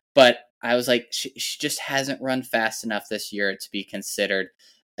racer. But I was like, she just hasn't run fast enough this year to be considered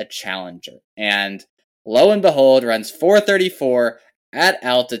a challenger. And lo and behold, runs 4:34 at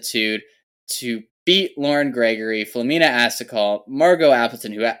altitude to beat Lauren Gregory, Flamina Asakal, Margot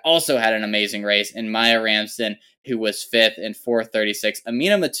Appleton, who also had an amazing race, and Maya Ramsden, who was fifth in 4:36.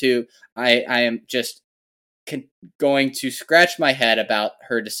 Amina Matu, I am just going to scratch my head about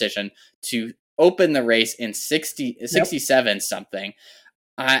her decision to open the race in 67 something.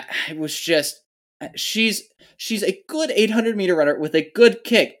 I was just she's a good 800-meter runner with a good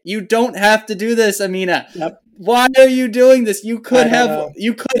kick. You don't have to do this, Amina. Yep. Why are you doing this? You could have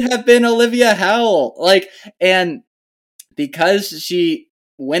been Olivia Howell. And because she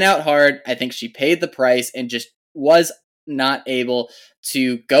went out hard, I think she paid the price and just was not able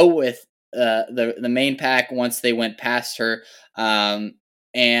to go with the main pack once they went past her. And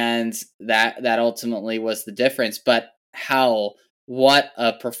that ultimately was the difference. But Howell, what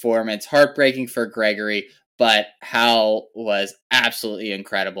a performance. Heartbreaking for Gregory, but Howell was absolutely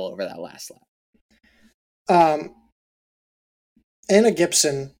incredible over that last lap. Anna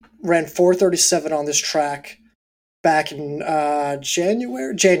Gibson ran 4:37 on this track back in late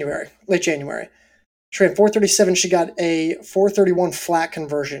January. She ran 4:37. She got a 4:31 flat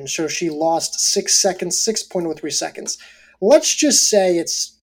conversion, so she lost 6 seconds, 6.03 seconds. Let's just say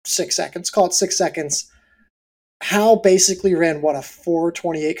it's 6 seconds. Call it 6 seconds. Howell basically ran, a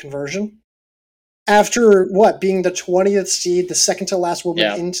 4:28 conversion? After, being the 20th seed, the second to last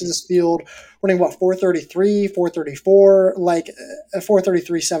woman into this field, running, 4:33, 4:34,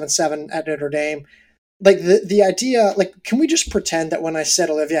 4:33.77 at Notre Dame. The idea, can we just pretend that when I said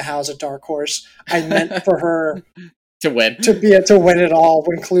Olivia Howe's a dark horse, I meant for her to win, to win it all,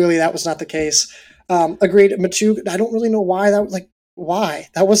 when clearly that was not the case. Agreed. Matu, I don't really know why why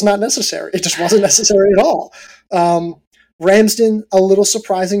that was not necessary. It just wasn't necessary at all. Ramsden, a little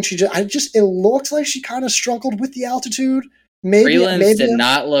surprising. It looks like she kind of struggled with the altitude. Maybe did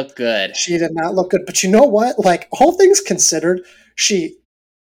not look good. She did not look good, but you know what? All things considered, she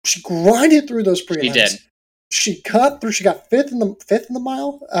grinded through those prelims. She did. She cut through. She got fifth in the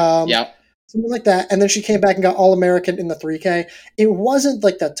mile. Something like that. And then she came back and got All-American in the 3K. It wasn't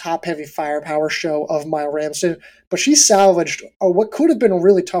the top-heavy firepower show of Maya Ramsden, but she salvaged what could have been a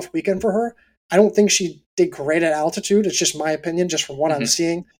really tough weekend for her. I don't think she did great at altitude. It's just my opinion, just from what I'm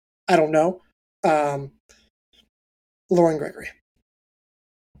seeing. I don't know. Lauren Gregory.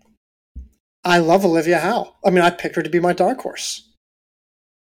 I love Olivia Howe. I mean, I picked her to be my dark horse.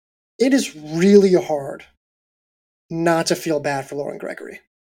 It is really hard not to feel bad for Lauren Gregory.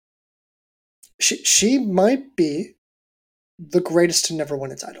 She might be the greatest to never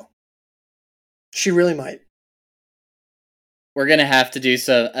win a title. She really might. We're going to have to do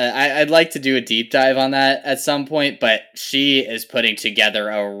so. I'd like to do a deep dive on that at some point, but she is putting together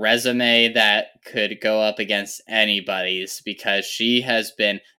a resume that could go up against anybody's, because she has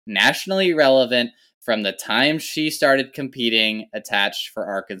been nationally relevant from the time she started competing attached for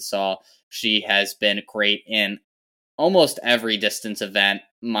Arkansas. She has been great in almost every distance event,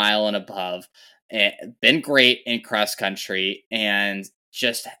 mile and above, and been great in cross country, and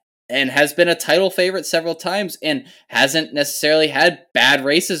has been a title favorite several times, and hasn't necessarily had bad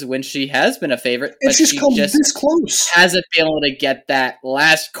races when she has been a favorite. It's just come this close. Hasn't been able to get that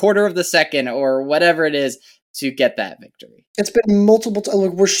last quarter of the second or whatever it is to get that victory. It's been multiple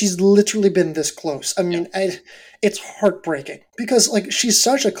times where she's literally been this close. I mean, it's heartbreaking, because she's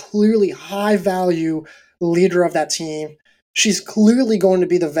such a clearly high value leader of that team. She's clearly going to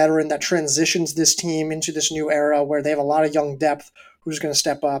be the veteran that transitions this team into this new era where they have a lot of young depth who's going to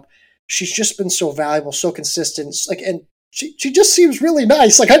step up. She's just been so valuable, so consistent, and she just seems really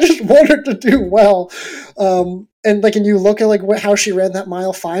nice. I just want her to do well. And you look at how she ran that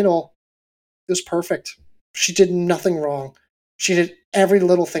mile final, it was perfect. She did nothing wrong. She did every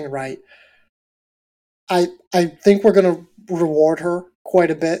little thing right. I think we're going to reward her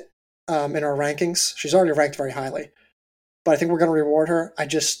quite a bit in our rankings. She's already ranked very highly, but I think we're going to reward her.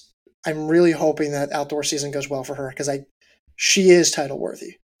 I'm really hoping that outdoor season goes well for her, because she is title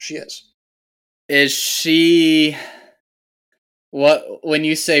worthy. She is. Is she? When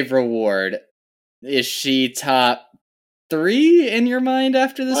you say reward, is she top 3 in your mind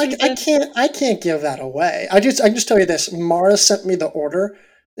after this? I can't give that away. I just tell you this. Mara sent me the order,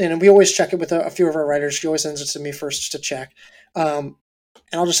 and we always check it with a few of our writers. She always sends it to me first to check. And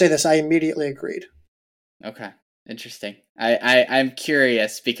I'll just say this: I immediately agreed. Okay, interesting. I'm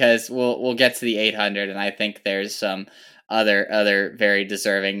curious, because we'll get to the 800, and I think there's some other very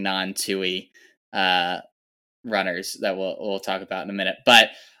deserving non-TUI runners that we'll talk about in a minute. But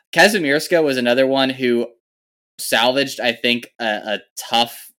Kazimierska was another one who salvaged, I think, a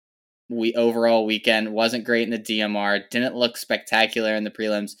tough overall weekend. Wasn't great in the DMR. Didn't look spectacular in the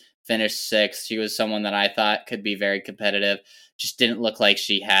prelims. Finished sixth. She was someone that I thought could be very competitive. Just didn't look like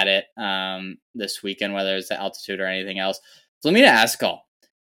she had it this weekend, whether it's the altitude or anything else. Flamina Askell,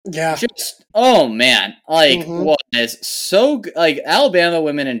 Yeah. just oh man, like Mm-hmm. was so like Alabama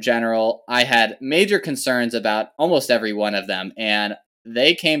women in general. I had major concerns about almost every one of them, and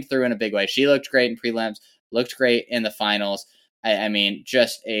they came through in a big way. She looked great in prelims, looked great in the finals. I mean,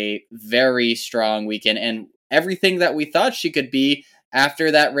 just a very strong weekend, and everything that we thought she could be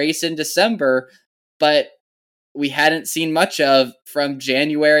after that race in December, but we hadn't seen much of from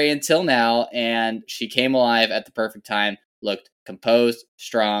January until now, and she came alive at the perfect time, looked composed,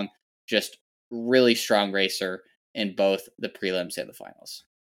 strong, just really strong racer in both the prelims and the finals.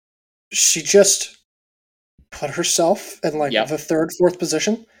 She just put herself in like Yep. the third, fourth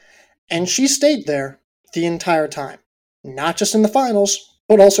position, and she stayed there the entire time. Not just in the finals,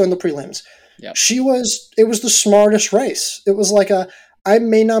 but also in the prelims. Yep. It was the smartest race. It was like I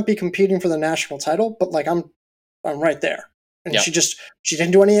may not be competing for the national title, but like I'm right there. And Yep. she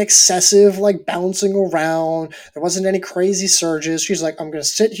didn't do any excessive like bouncing around. There wasn't any crazy surges. She's like, I'm gonna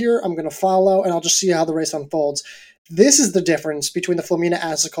sit here, I'm gonna follow, and I'll just see how the race unfolds. This is the difference between the Flamina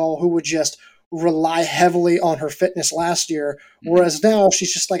Azikal, who would just rely heavily on her fitness last year, whereas now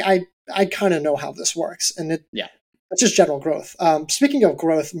she's just like, I kind of know how this works, and Yeah. that's just general growth. Speaking of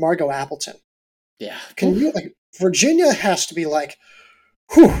growth, Margot Appleton, Yeah. can you like Virginia has to be like,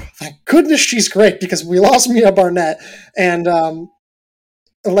 whew, thank goodness she's great because we lost Mia Barnett, and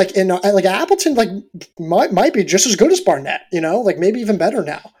like in like Appleton like might be just as good as Barnett, you know, like maybe even better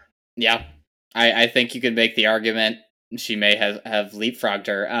now. Yeah. I think you could make the argument she may have leapfrogged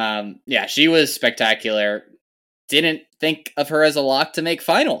her. Yeah, she was spectacular. Didn't think of her as a lock to make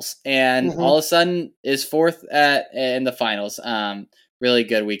finals, and Mm-hmm. all of a sudden is fourth in the finals. Really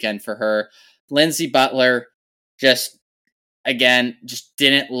good weekend for her. Lindsey Butler just again just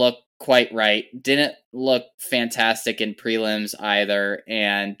didn't look quite right. Didn't look fantastic in prelims either,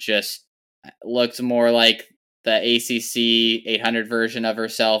 and just looked more like the ACC 800 version of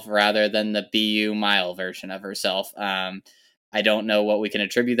herself rather than the BU mile version of herself. I don't know what we can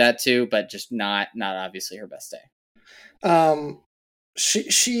attribute that to, but just not obviously her best day.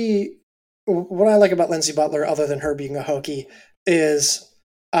 She what I like about Lindsey Butler, other than her being a Hokie, is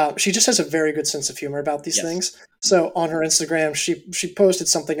she just has a very good sense of humor about these Yes. things. So on her Instagram, she posted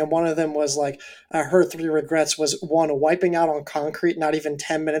something, and one of them was like, her three regrets was one, wiping out on concrete not even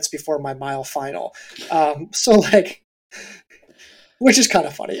 10 minutes before my mile final. So like, which is kind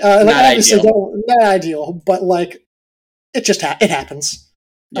of funny. Like Not obviously, ideal. not ideal, but like it just it happens.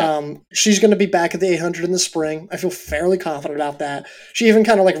 Yep. She's going to be back at the 800 in the spring. I feel fairly confident about that. She even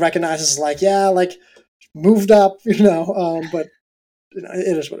kind of like recognizes like, yeah, like moved up, you know. But you know,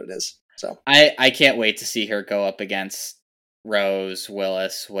 it is what it is. So I can't wait to see her go up against Rose,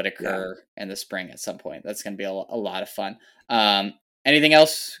 Willis, yeah, Whitaker in the spring at some point. That's going to be a lot of fun. Anything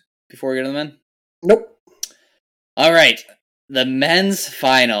else before we go to the men? nope. All right, the men's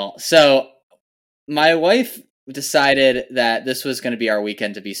final. So my wife decided that this was going to be our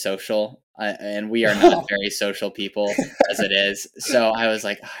weekend to be social, and we are not very social people as it is. So I was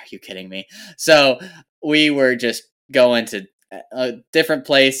like, oh, "Are you kidding me?" So we were just going to different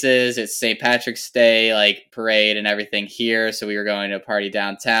places. It's St. Patrick's Day, like parade and everything here. So we were going to a party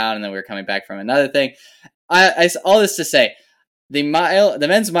downtown, and then we were coming back from another thing. I all this to say, the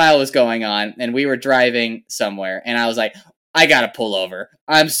men's mile was going on, and we were driving somewhere, and I was like, I gotta pull over.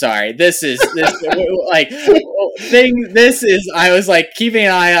 I'm sorry. This is like thing. This is. I was like keeping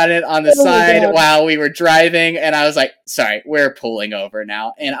an eye on it on the Oh my side god. while we were driving, and I was like, sorry, we're pulling over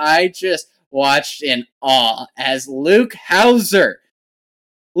now. And I just watched in awe as Luke Hauser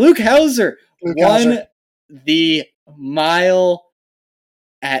Luke won Hauser. the mile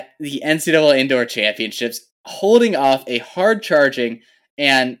at the NCAA Indoor Championships, holding off a hard charging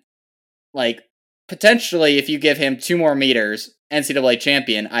and like potentially, if you give him 2 more meters, NCAA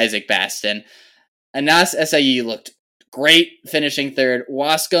champion Isaac Baston. Anas SIE looked great, finishing third.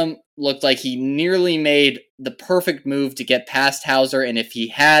 Wascom looked like he nearly made the perfect move to get past Hauser, and if he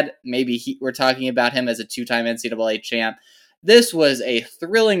had, maybe we're talking about him as a 2-time NCAA champ. This was a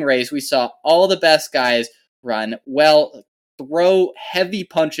thrilling race. We saw all the best guys run well, throw heavy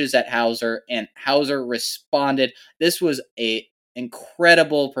punches at Hauser, and Hauser responded. This was a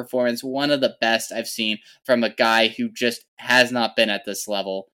incredible performance, one of the best I've seen from a guy who just has not been at this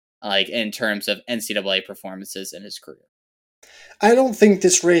level, like in terms of NCAA performances in his career. I don't think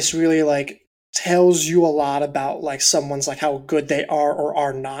this race really like tells you a lot about like someone's like how good they are or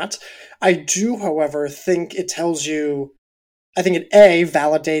are not. I do, however, think it tells you I think it A,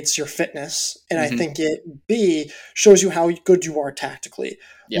 validates your fitness, and I Hmm. think it B, shows you how good you are tactically.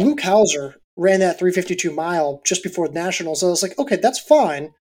 Yep. Luke Hauser ran that 352 mile just before the Nationals. I was like, okay, that's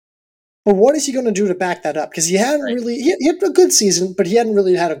fine. But what is he going to do to back that up? Because he hadn't Right. really, he had a good season, but he hadn't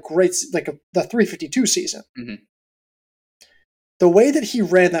really had a great, the 352 season. Hmm. The way that he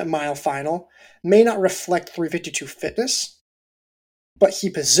ran that mile final may not reflect 352 fitness, but he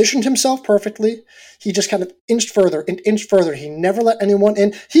positioned himself perfectly. He just kind of inched further and inched further. He never let anyone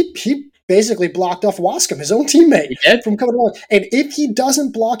in. He basically blocked off Wascom, his own teammate, He did. from coming along. And if he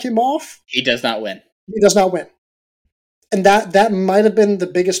doesn't block him off, He does not win. he does not win. And that might have been the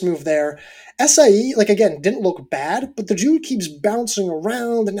biggest move there. SIE, like again, didn't look bad, but the dude keeps bouncing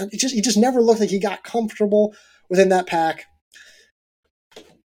around, and he just never looked like he got comfortable within that pack.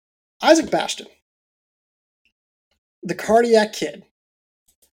 Isaac Baston, the cardiac kid.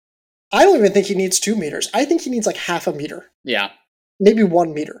 I don't even think he needs 2 meters. I think he needs like half a meter, Yeah. maybe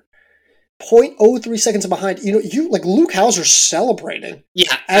 1 meter. 0.03 seconds behind. You like Luke Hauser celebrating.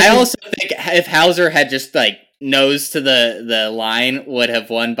 Yeah. I also think if Hauser had just like nose to the line, would have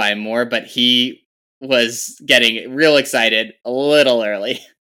won by more, but he was getting real excited a little early.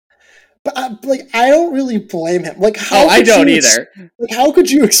 But I don't really blame him. Like, Oh, I don't either. Like, how could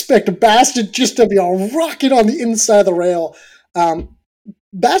you expect Baston just to be a rocket on the inside of the rail?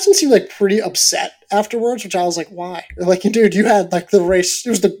 Baston seemed like pretty upset afterwards, which I was like, why? Like, dude, you had like the race. It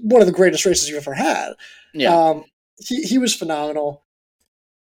was one of the greatest races you've ever had. Yeah. He was phenomenal.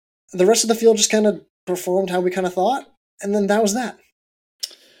 The rest of the field just kind of performed how we kind of thought, and then that was that.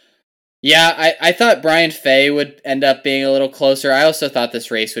 Yeah, I thought Brian Fay would end up being a little closer. I also thought this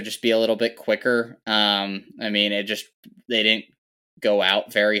race would just be a little bit quicker. I mean, they didn't go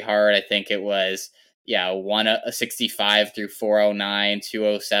out very hard. I think it was a 65 through 409,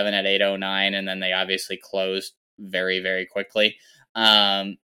 207 at 809, and then they obviously closed very, very quickly.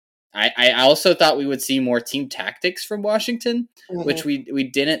 I also thought we would see more team tactics from Washington, which we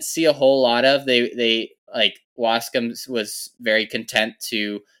didn't see a whole lot of. They like Wascom was very content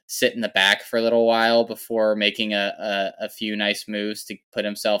to sit in the back for a little while before making a few nice moves to put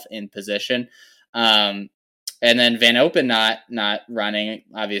himself in position. And then Van Open not running,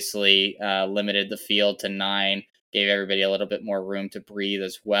 obviously limited the field to 9, gave everybody a little bit more room to breathe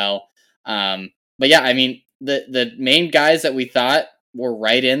as well. But yeah, I mean the main guys that we thought were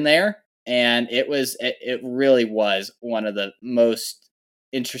right in there, and it really was one of the most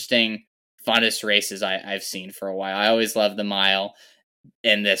interesting, funnest races I've seen for a while. I always loved the mile,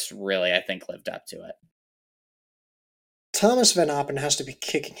 and this really, I think, lived up to it. Thomas Van Oppen has to be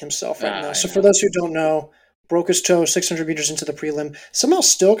kicking himself right now. I So know. for those who don't know, broke his toe 600 meters into the prelim. Somehow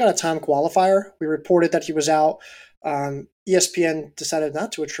still got a time qualifier. We reported that he was out. ESPN decided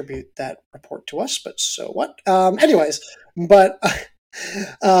not to attribute that report to us, but so what? Anyways, but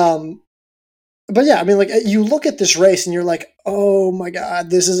um, but yeah, I mean, like you look at this race and you're like, oh my god,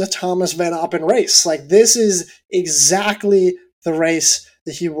 this is a Thomas Van Oppen race. Like this is exactly the race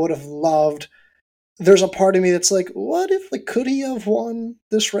that he would have loved. There's a part of me that's like, what if, like, could he have won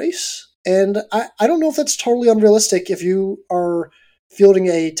this race? And I don't know if that's totally unrealistic if you are fielding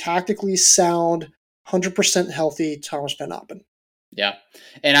a tactically sound, 100% healthy Thomas Van Oppen. Yeah.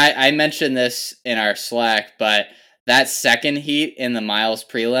 And I mentioned this in our Slack, but that second heat in the miles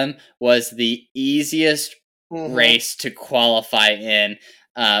prelim was the easiest race to qualify in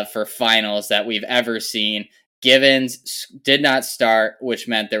for finals that we've ever seen. Givens did not start, which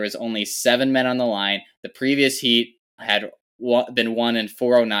meant there was only 7 men on the line. The previous heat had been won in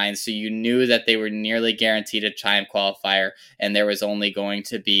 409, so you knew that they were nearly guaranteed a time qualifier, and there was only going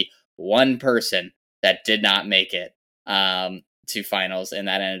to be one person that did not make it to finals, and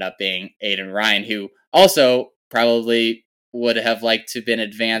that ended up being Aiden Ryan, who also probably would have liked to have been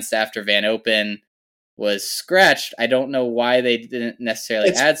advanced after Van Open was scratched. I don't know why they didn't necessarily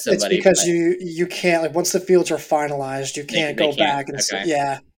add somebody. It's because you can't, like, once the fields are finalized, you can't go back and okay.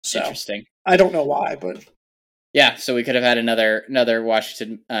 yeah. So interesting. I don't know why, but yeah, so we could have had another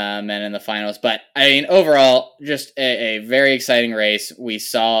Washington men in the finals. But I mean, overall, just a very exciting race. We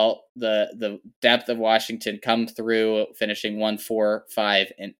saw the depth of Washington come through, finishing 1, 4,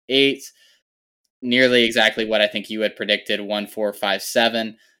 5, and 8. Nearly exactly what I think you had predicted, 1, 4, 5,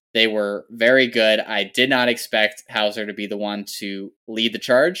 7. They were very good. I did not expect Hauser to be the one to lead the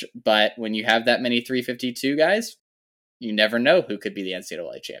charge, but when you have that many 352 guys, you never know who could be the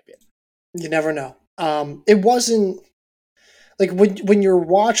NCAA champion. you never know. It wasn't like when you're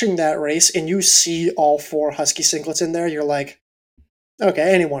watching that race and you see all 4 Husky singlets in there, you're like,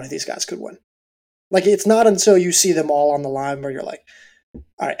 okay, any one of these guys could win. Like it's not until you see them all on the line where you're like,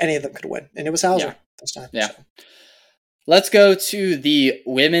 all right, any of them could win, and it was Hauser this time. Yeah. So. Let's go to the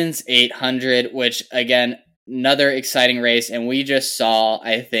women's 800, which again, another exciting race. And we just saw,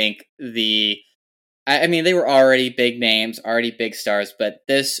 I think, I mean, they were already big names, already big stars, but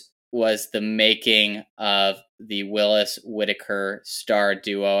this was the making of the Willis Whitaker star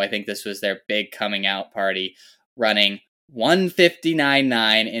duo. I think this was their big coming out party, running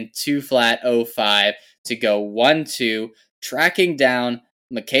 159.9 in 2 flat 05 to go 1-2, tracking down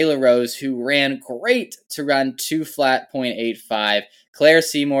Michaela Rose, who ran great to run 2 flat .85. Claire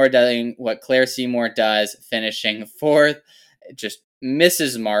Seymour doing what Claire Seymour does, finishing fourth, just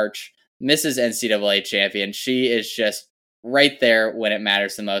Mrs. March. Mrs. NCAA champion. She is just right there when it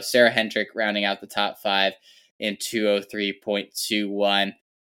matters the most. Sarah Hendrick rounding out the top 5 in 203.21.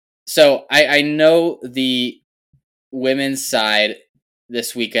 So I know the women's side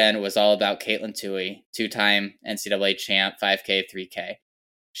this weekend was all about Caitlin Toohey, 2-time NCAA champ, 5K, 3K.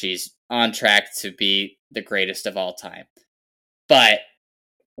 She's on track to be the greatest of all time. But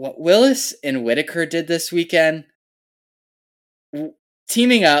what Willis and Whitaker did this weekend,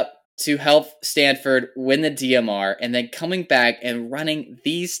 teaming up to help Stanford win the DMR and then coming back and running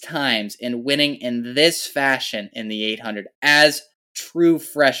these times and winning in this fashion in the 800 as true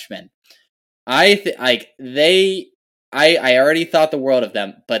freshmen. I already thought the world of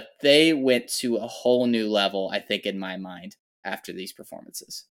them, but they went to a whole new level, I think, in my mind after these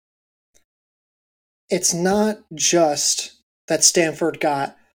performances. It's not just that Stanford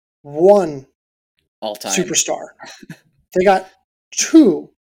got one all-time superstar. They got 2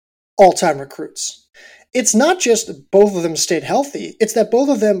 all-time recruits. It's not just both of them stayed healthy. It's that both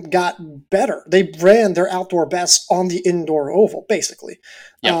of them got better. They ran their outdoor best on the indoor oval, basically.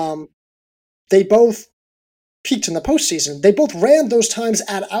 Yep. They both peaked in the postseason. They both ran those times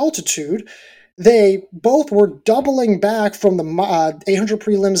at altitude. They both were doubling back from the 800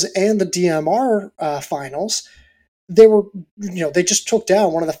 prelims and the DMR finals. They were, they just took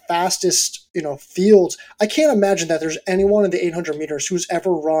down one of the fastest, fields. I can't imagine that there's anyone in the 800 meters who's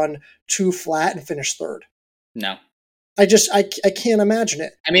ever run 2 flat and finished third. No. I can't imagine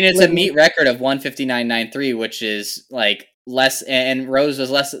it. I mean, it's a meet record of 159.93, which is like less, and Rose was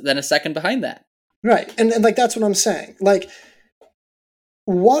less than a second behind that. Right. And like, that's what I'm saying. Like,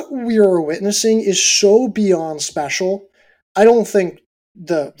 what we are witnessing is so beyond special. I don't think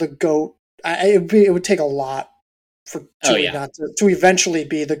the GOAT, it would take a lot for Toohey not to eventually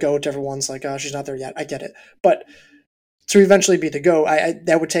be the GOAT. Everyone's like, oh, she's not there yet. I get it. But to eventually be the GOAT,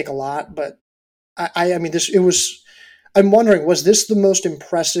 that would take a lot. But I mean, I'm wondering, was this the most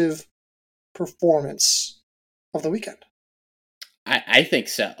impressive performance of the weekend? I think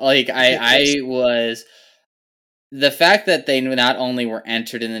so. Like, I was, the fact that they not only were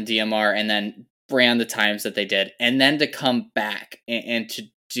entered in the DMR and then ran the times that they did, and then to come back and to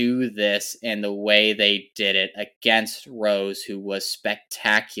do this in the way they did it against Rose, who was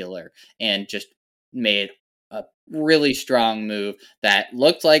spectacular and just made a really strong move that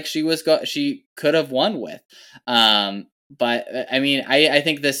looked like she could have won with. But I mean, I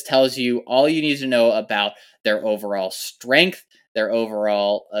think this tells you all you need to know about their overall strength, their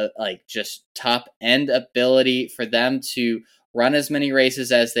overall just top end ability for them to run as many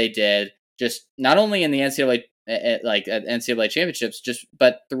races as they did, just not only in the NCAA at NCAA championships,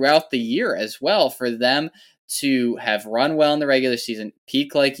 but throughout the year as well, for them to have run well in the regular season,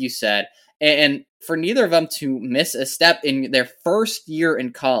 peak like you said, and for neither of them to miss a step in their first year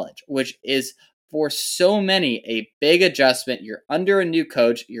in college, which is for so many a big adjustment. You're under a new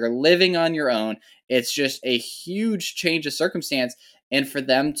coach, you're living on your own. It's just a huge change of circumstance. And for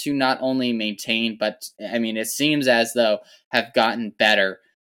them to not only maintain, but I mean, it seems as though have gotten better.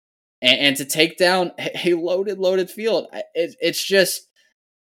 And to take down a loaded field, it's just,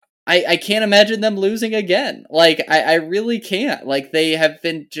 I can't imagine them losing again. Like, I really can't. Like, they have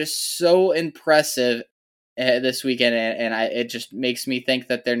been just so impressive this weekend, and it just makes me think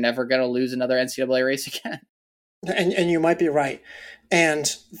that they're never going to lose another NCAA race again. And you might be right. And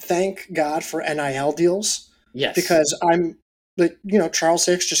thank God for NIL deals. Yes. Because Charles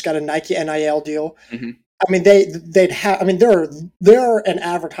Hicks just got a Nike NIL deal. Mm-hmm. I mean, they're an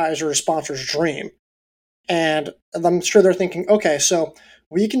advertiser or sponsor's dream. And I'm sure they're thinking, okay, so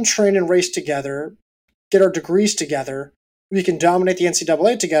we can train and race together, get our degrees together, we can dominate the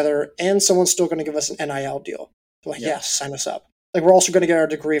NCAA together, and someone's still going to give us an NIL deal. They're like, yes, sign us up. Like, we're also going to get our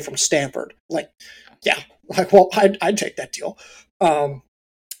degree from Stanford. Like, yeah. Like, well, I'd take that deal.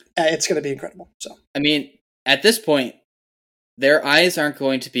 It's going to be incredible. So, I mean, at this point, their eyes aren't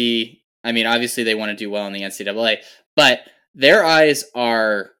going to be, I mean, obviously they want to do well in the NCAA, but their eyes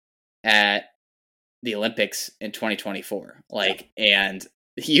are at the Olympics in 2024. And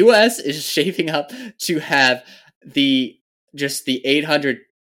the U.S. is shaping up to have the 800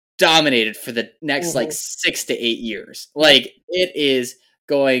 dominated for the next like Mhm. 6 to 8 years. Yep. Like it is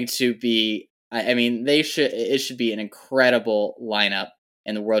going to be. I mean, it should be an incredible lineup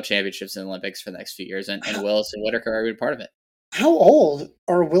in the World Championships and Olympics for the next few years, and Willis and Whitaker are a good part of it. How old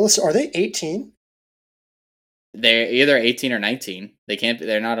are Willis? Are they 18? They're either 18 or 19. They can't.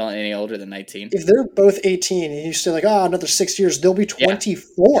 They're not any older than 19. If they're both 18 and you say like, oh, another 6 years, they'll be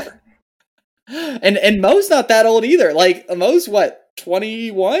 24. Yeah. And Mo's not that old either. Like Mo's what,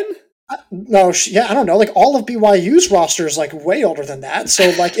 21? No, yeah, I don't know. Like all of BYU's roster is like way older than that. So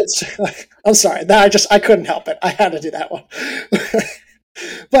like it's, I'm sorry, I couldn't help it. I had to do that one.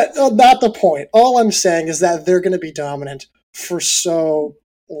 But not the point. All I'm saying is that they're going to be dominant for so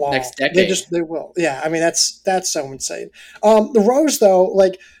long. Next decade. They will. Yeah, I mean that's so insane. The Rose though,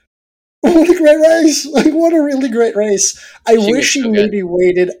 like what a great race! Like what a really great race. I wish she maybe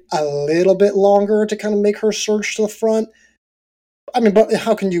waited a little bit longer to kind of make her surge to the front. I mean, but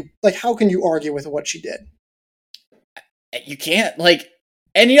how can you argue with what she did? You can't. Like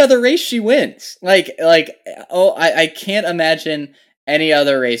any other race, she wins. I can't imagine any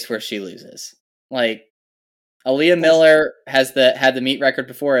other race where she loses. Like Aaliyah Miller had the meet record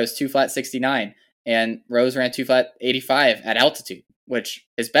before. It was 2 flat 69, and Rose ran 2 flat 85 at altitude, which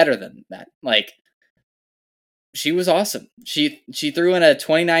is better than that. Like she was awesome. She threw in a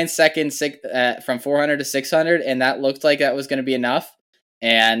 29-second from 400 to 600, and that looked like that was going to be enough.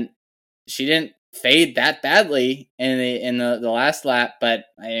 And she didn't fade that badly in the last lap, but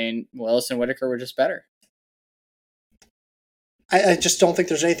I mean, Willis and Whitaker were just better. I just don't think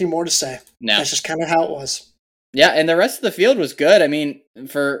there's anything more to say. No, that's just kind of how it was. Yeah, and the rest of the field was good. I mean,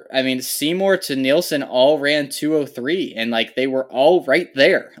 Seymour to Nielsen all ran 2:03, and like they were all right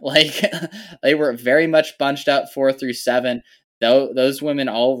there. Like they were very much bunched up 4 through 7. Though those women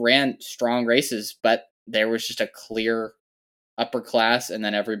all ran strong races, but there was just a clear upper class, and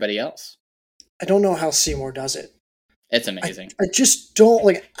then everybody else. I don't know how Seymour does it. It's amazing. I just don't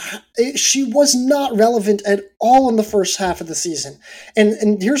like. She was not relevant at all in the first half of the season,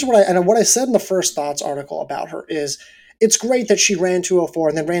 and here's what I said in the First Thoughts article about her is it's great that she ran 2:04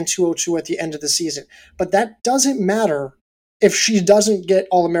 and then ran 2:02 at the end of the season, but that doesn't matter if she doesn't get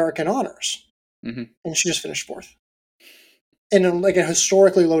All-American honors, and she just finished 4th in like a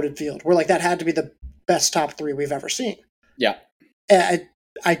historically loaded field where like that had to be the best top 3 we've ever seen. Yeah, I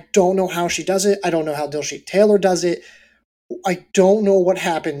don't know how she does it. I don't know how Dilsheet Taylor does it. I don't know what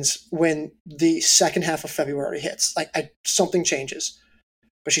happens when the second half of February hits. Like something changes,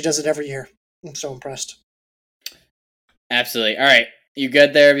 but she does it every year. I'm so impressed. Absolutely. All right, you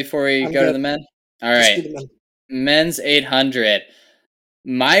good there before we go to the men? All right, men's 800,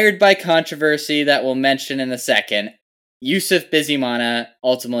 mired by controversy that we'll mention in a second. Yusuf Bizimana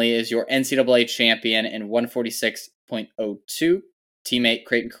ultimately is your NCAA champion in 146.02. Teammate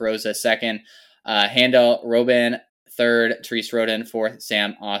Creighton Carrozza second. Handel Robin third, Therese Roden fourth,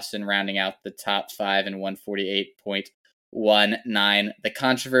 Sam Austin rounding out the top 5 in 148.19. The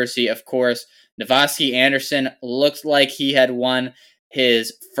controversy, of course, Navasky Anderson looked like he had won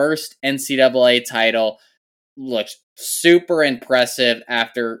his first NCAA title. Looked super impressive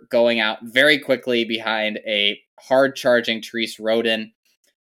after going out very quickly behind a hard-charging Therese Roden.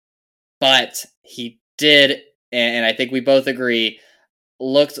 But he did, and I think we both agree,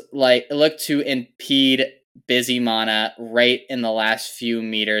 looked to impede Bizimana right in the last few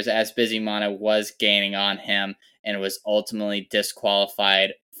meters as Bizimana was gaining on him and was ultimately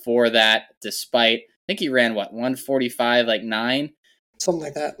disqualified for that, despite, I think he ran, 145, 9? Something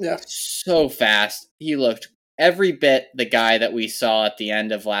like that, yeah. So fast. He looked every bit the guy that we saw at the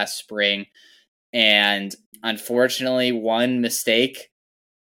end of last spring, and unfortunately, one mistake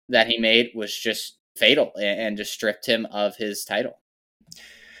that he made was just fatal and just stripped him of his title.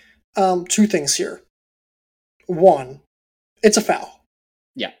 2 things here. One, it's a foul.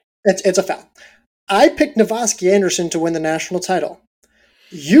 Yeah. It's a foul. I picked Navasky Anderson to win the national title.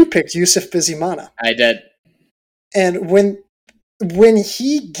 You picked Yusuf Bizimana. I did. And when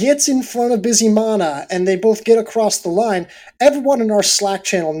he gets in front of Bizimana and they both get across the line, everyone in our Slack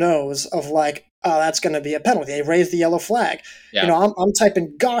channel knows of like, oh, that's going to be a penalty. They raise the yellow flag. Yeah. You know, I'm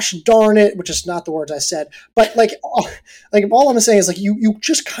typing, gosh darn it, which is not the words I said. But like all I'm saying is like, you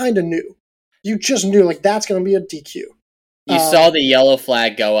just kind of knew. You just knew like that's going to be a DQ. You saw the yellow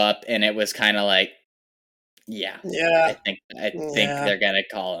flag go up, and it was kind of like, yeah. I think they're going to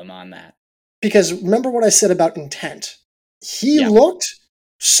call him on that. Because remember what I said about intent. He looked,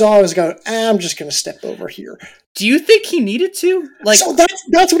 saw I was going, I'm just going to step over here. Do you think he needed to? So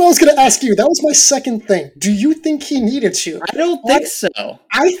that's what I was going to ask you. That was my second thing. Do you think he needed to? I don't think so.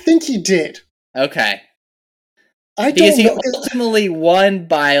 I think he did. Okay. I because don't he know. ultimately won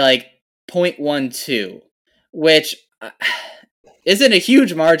by like 0.12, which isn't a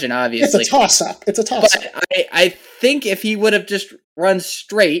huge margin, It's a obviously. toss up. It's a toss up. But I think if he would have just run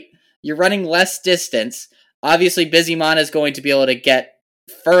straight, you're running less distance. Obviously, Busy Mana is going to be able to get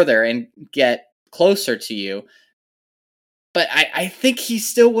further and get closer to you. But I think he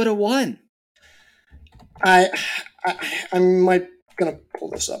still would have won. I, I might gonna pull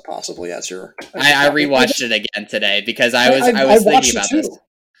this up possibly as you're I talking. rewatched it again today because I I was thinking watched it about this. too.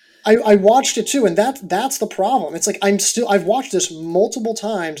 I watched it too, and that's the problem. It's like I've watched this multiple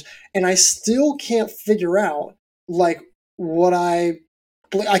times, and I still can't figure out like what I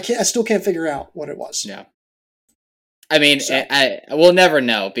still can't figure out what it was. Yeah. I mean, So I we'll never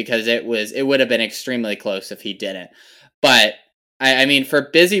know because it would have been extremely close if he didn't. But I mean, for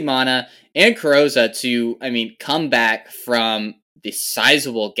Busy Mana and Carosa to come back from the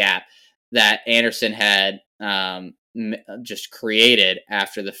sizable gap that Anderson had just created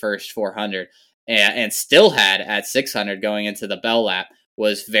after the first 400 and still had at 600 going into the bell lap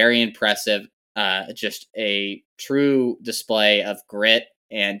was very impressive. Just a true display of grit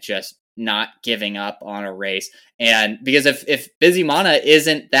and just not giving up on a race. And because if Busy Mana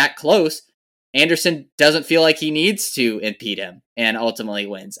isn't that close, Anderson doesn't feel like he needs to impede him and ultimately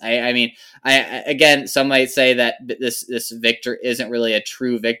wins. I mean, again, some might say that this victory isn't really a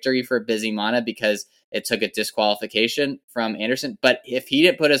true victory for Busy Mana because it took a disqualification from Anderson. But if he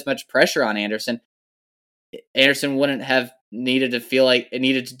didn't put as much pressure on Anderson, Anderson wouldn't have needed to feel like it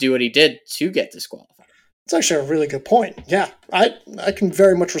needed to do what he did to get disqualified. it's actually a really good point. Yeah, I can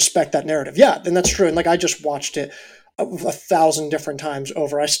very much respect that narrative. Yeah, and that's true. And like I just watched it 1,000 different times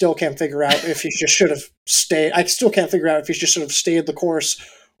over. I still can't figure out if he just should have stayed. I still can't figure out if he just should have stayed the course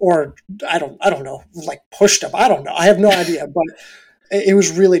or I don't know, like pushed him. I don't know. I have no idea, but it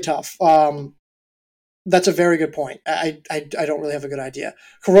was really tough. That's a very good point. I don't really have a good idea.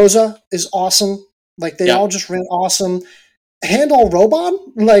 Carosa is awesome. Like they all just ran awesome. Handall Robon,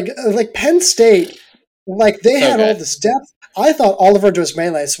 like Penn State, like they had all this depth. I thought Oliver Dos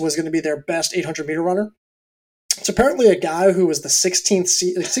Meles was going to be their best 800-meter runner. It's apparently a guy who was the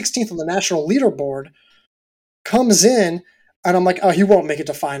 16th on the national leaderboard comes in, and I'm like, oh, he won't make it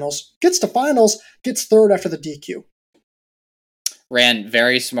to finals. Gets to finals, gets third after the DQ. Ran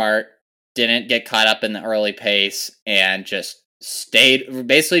very smart, didn't get caught up in the early pace, and just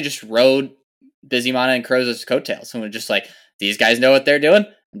basically just rode Busy Mana and Carosa's coattails. And was just like, these guys know what they're doing.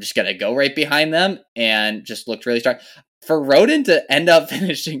 I'm just going to go right behind them and just looked really strong. For Roden to end up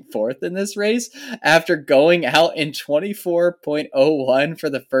finishing fourth in this race after going out in 24.01 for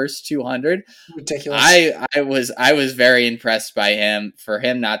the first 200, ridiculous. I was very impressed by him. For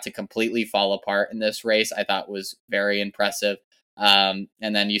him not to completely fall apart in this race, I thought was very impressive. And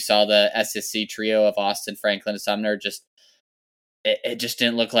then you saw the SSC trio of Austin, Franklin, and Sumner. It just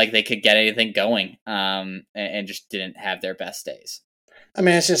didn't look like they could get anything going, and just didn't have their best days. I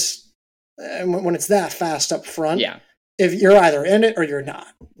mean, it's just when it's that fast up front. Yeah. If you're either in it or you're not.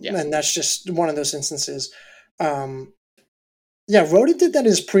 Yeah. And that's just one of those instances. Yeah, Rhoda did that in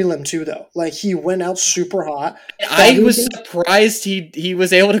his prelim too, though. Like he went out super hot. I was surprised he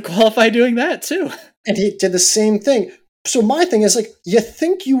was able to qualify doing that too. And he did the same thing. So my thing is like, you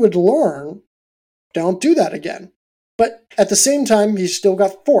think you would learn, don't do that again. But at the same time, he still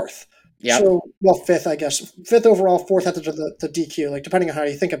got fourth. Yeah. So, well, fifth, I guess. Fifth overall, fourth after the DQ, like depending on how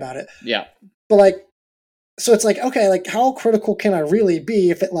you think about it. Yeah. But like, so it's like, okay, like how critical can I really be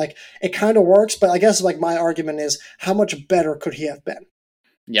if it kind of works? But I guess like my argument is how much better could he have been?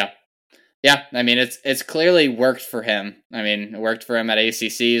 Yeah. Yeah. I mean, it's clearly worked for him. I mean, it worked for him at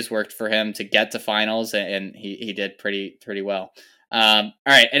ACCs, worked for him to get to finals, and he did pretty well. All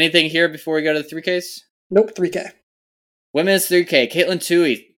right. Anything here before we go to the 3Ks? Nope, 3K. Women's 3K, Caitlin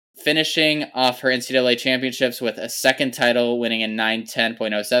Toohey finishing off her NCAA championships with a second title, winning in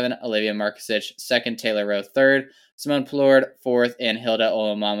 9:10.07. Olivia Markosic second, Taylor Rowe third, Simone Plourde fourth, and Hilda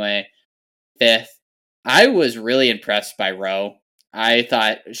Olomame fifth. I was really impressed by Rowe. I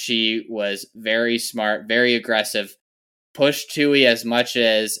thought she was very smart, very aggressive, pushed Toohey as much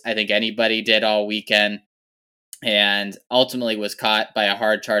as I think anybody did all weekend, and ultimately was caught by a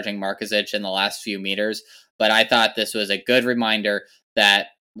hard-charging Markosic in the last few meters. But I thought this was a good reminder that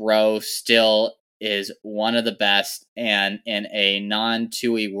Rowe still is one of the best, and in a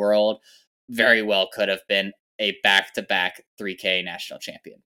non-Toohey world, very well could have been a back-to-back 3K national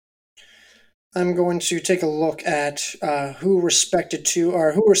champion. I'm going to take a look at who respected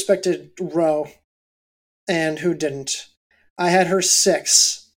Rowe and who didn't. I had her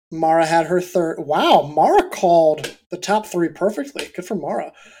 6. Mara had her 3rd. Wow, Mara called the top 3 perfectly. Good for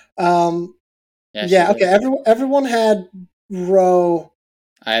Mara. Yeah, she Yeah, did. okay. Everyone had Roe.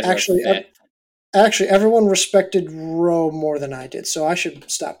 I had Roe Actually, fifth. actually, everyone respected Roe more than I did, so I should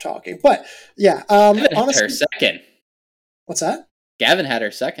stop talking. But yeah, Gavin had her honestly, second. what's that? Gavin had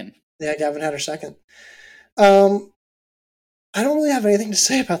her second. Yeah, Gavin had her second. Um, I don't really have anything to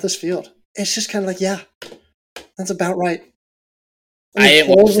say about this field. It's just kind of like, yeah, that's about right. I I mean, didn't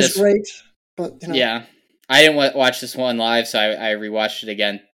Cold watch was this. great, but Yeah, I didn't watch this one live, so I rewatched it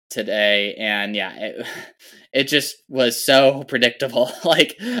again today, and yeah, it just was so predictable.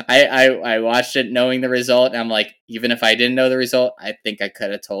 Like I watched it knowing the result, and I'm like, even if I didn't know the result, I think I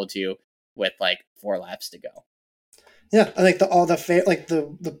could have told you with like 4 laps to go. yeah, I think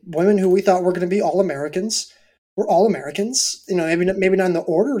the women who we thought were going to be all Americans were all Americans. You know, maybe not in the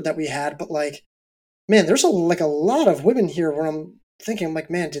order that we had, but like, man, there's a lot of women here where I'm thinking, like,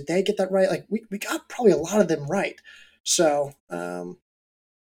 man, did they get that right? Like, we got probably a lot of them right. So,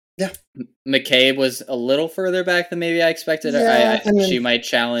 yeah, McCabe was a little further back than maybe I expected. I yeah, I think mean, she might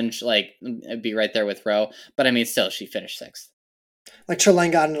challenge, like, be right there with Rowe, but I mean, still, she finished sixth. like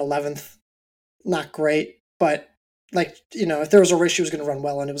Chilane got an 11th, not great, but like, you know, if there was a race she was going to run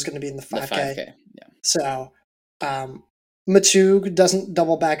well and it was going to be in the The 5K. 5K, yeah. So, Matug doesn't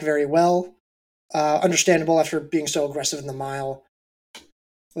double back very well. Understandable after being so aggressive in the mile.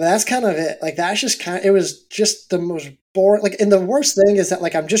 That's kind of it. Like that's just it was just the most boring. Like, and the worst thing is that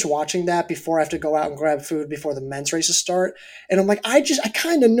like I'm just watching that before I have to go out and grab food before the men's races start, and I'm like, I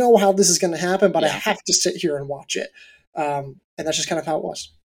kind of know how this is going to happen, but I Yeah. have to sit here and watch it. And that's just kind of how it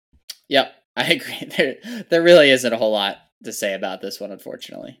was. Yep, I agree. There really isn't a whole lot to say about this one,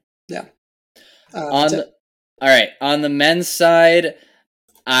 unfortunately. Yeah. On the, all right, on the men's side,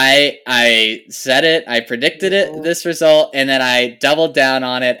 I said it, I predicted it, this result, and then I doubled down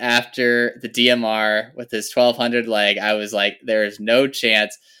on it after the DMR with his 1200 leg. I was like, there is no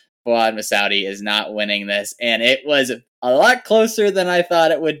chance Fouad Masaudi is not winning this, and it was a lot closer than I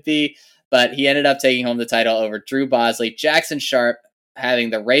thought it would be, but he ended up taking home the title over Drew Bosley. Jackson Sharp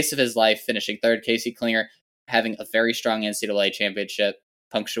having the race of his life, finishing third. Casey Klinger having a very strong NCAA championship,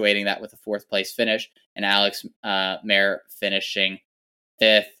 punctuating that with a fourth place finish, and Alex Mayer finishing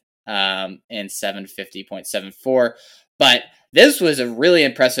fifth in 750.74. But this was a really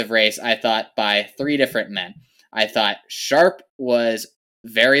impressive race, I thought, by 3 different men. I thought Sharp was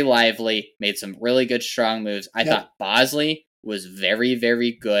very lively, made some really good strong moves. I thought Bosley was very,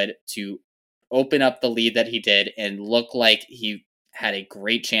 very good to open up the lead that he did and look like he had a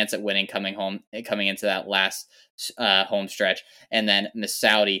great chance at winning coming into that last home stretch. And then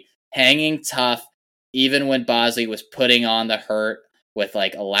Masaudi hanging tough, even when Bosley was putting on the hurt with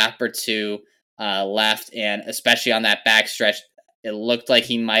like a lap or two left, and especially on that back stretch, it looked like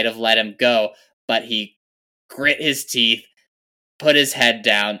he might have let him go, but he grit his teeth, put his head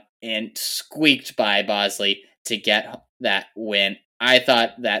down, and squeaked by Bosley to get that win. I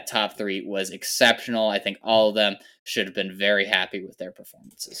thought that top 3 was exceptional. I think all of them should have been very happy with their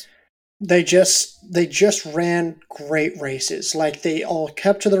performances. They just ran great races. Like they all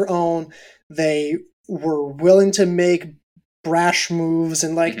kept to their own. They were willing to make brash moves,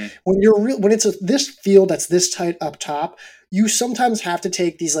 and like when it's this field that's this tight up top, you sometimes have to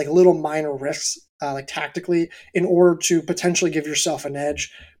take these like little minor risks, like tactically, in order to potentially give yourself an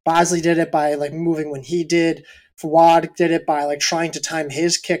edge. Bosley did it by like moving when he did. Fouad did it by like trying to time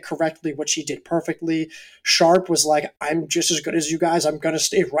his kick correctly, which he did perfectly. Sharp was like, I'm just as good as you guys. I'm going to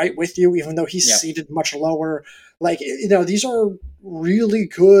stay right with you, even though he's seated much lower. Like, you know, these are really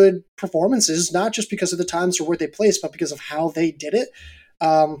good performances, not just because of the times or where they placed, but because of how they did it.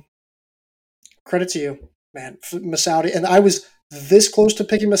 Credit to you, man, Masaudi. And I was this close to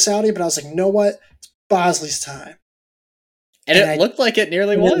picking Masaudi, but I was like, you know what? It's Bosley's time. And it looked like it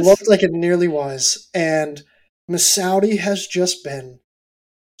nearly was. It looked like it nearly was. And Masaudi has just been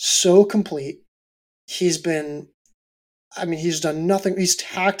so complete. He's been, I mean, he's done nothing. He's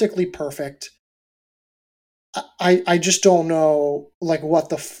tactically perfect. I just don't know like what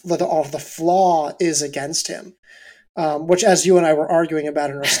the flaw is against him, which, as you and I were arguing about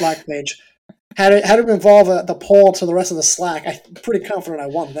in our Slack page, had it involve the poll to the rest of the Slack, I'm pretty confident I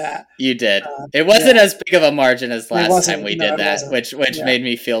won that. You did. It wasn't as big of a margin as last time we did that, which made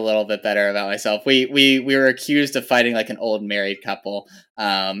me feel a little bit better about myself. We were accused of fighting like an old married couple,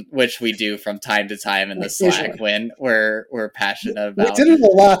 which we do from time to time in the Slack when we're passionate about. We did it a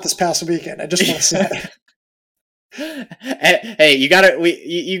lot this past weekend. I just want to say. Hey, you got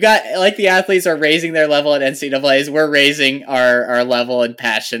like the athletes are raising their level at NCAAs. We're raising our level and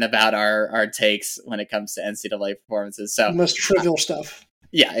passion about our takes when it comes to NCAA performances. So the most trivial stuff.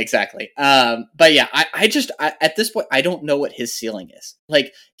 Yeah, exactly. But yeah, at this point, I don't know what his ceiling is.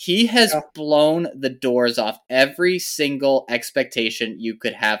 Like, he has Yeah. blown the doors off every single expectation you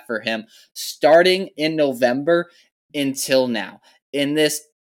could have for him, starting in November until now. In this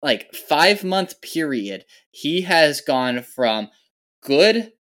like 5 month period, he has gone from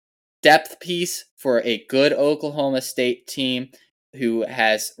good depth piece for a good Oklahoma State team who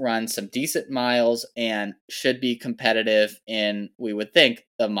has run some decent miles and should be competitive in, we would think,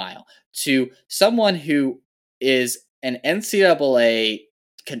 the mile, to someone who is an NCAA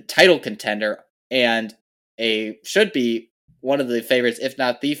title contender and a should be one of the favorites, if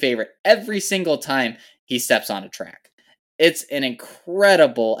not the favorite, every single time he steps on a track. It's an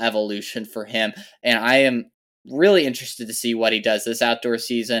incredible evolution for him, and I am really interested to see what he does this outdoor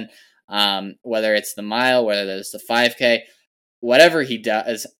season. Whether it's the mile, whether it's the 5K, whatever he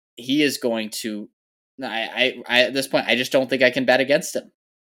does, he is going to. I at this point, I just don't think I can bet against him.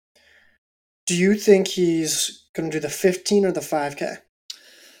 Do you think he's going to do the 15 or the 5K?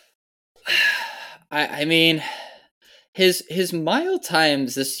 I mean, his mile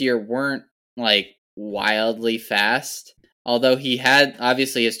times this year weren't like wildly fast. Although he had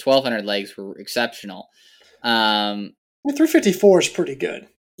obviously his 1200 legs were exceptional. I mean, 354 is pretty good.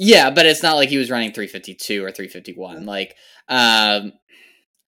 Yeah, but it's not like he was running 352 or 351. Yeah. Like, I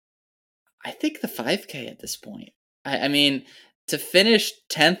think the 5K at this point. I mean, to finish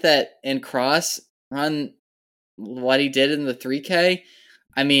 10th in cross, run what he did in the 3K.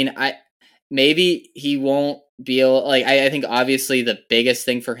 I mean, maybe he won't be able. Like, I think obviously the biggest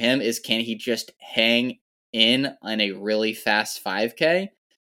thing for him is can he just hang in on a really fast 5K?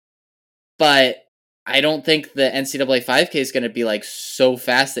 But I don't think the NCAA 5K is going to be like so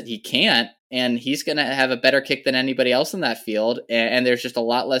fast that he can't, and he's going to have a better kick than anybody else in that field. And there's just a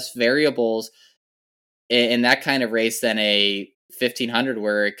lot less variables in that kind of race than a 1500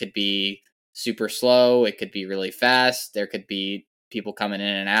 where it could be super slow, it could be really fast, there could be people coming in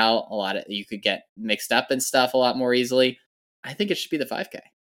and out, a lot of you could get mixed up and stuff a lot more easily. I think it should be the 5K.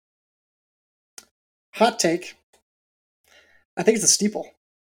 Hot take. I think it's a steeple.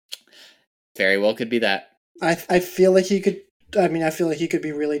 Very well could be that. I feel like he could. I mean, I feel like he could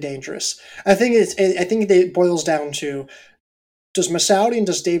be really dangerous. I think it boils down to: does Masaudi and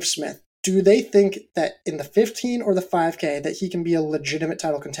does Dave Smith, do they think that in the 15 or the 5K that he can be a legitimate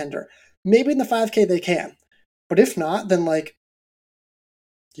title contender? Maybe in the 5K they can, but if not, then like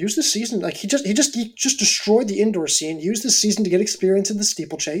use the season. Like he just destroyed the indoor scene. Use this season to get experience in the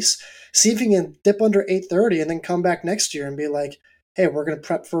steeplechase. See if he can dip under 830 and then come back next year and be like, hey, we're going to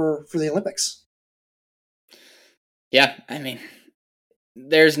prep for the Olympics. Yeah, I mean,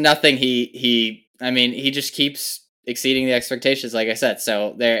 there's nothing he just keeps exceeding the expectations, like I said.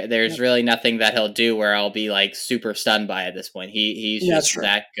 So there's really nothing that he'll do where I'll be like super stunned by at this point. He's just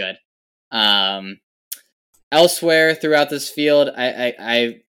that good. Elsewhere throughout this field,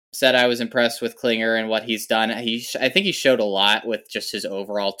 I said I was impressed with Klinger and what he's done. I think he showed a lot with just his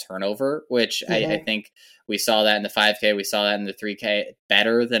overall turnover, which I think we saw that in the 5K. We saw that in the 3K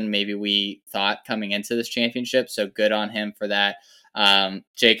better than maybe we thought coming into this championship. So good on him for that.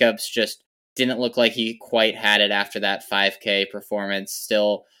 Jacobs just didn't look like he quite had it after that 5K performance.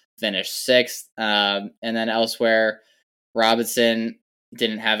 Still finished 6th. And then elsewhere, Robinson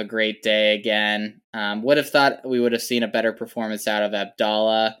didn't have a great day again. Would have thought we would have seen a better performance out of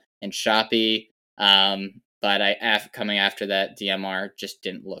Abdallah and Shoppy. But coming after that, DMR just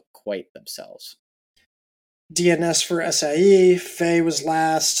didn't look quite themselves. DNS for SIE, Faye was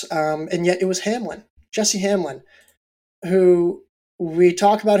last, and yet it was Hamlin, Jesse Hamlin, who we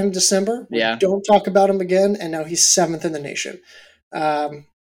talk about him in December, we don't talk about him again, and now he's 7th in the nation. I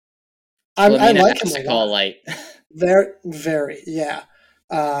like him a lot. Light. Very, very, yeah.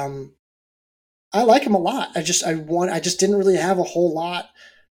 I like him a lot. I just didn't really have a whole lot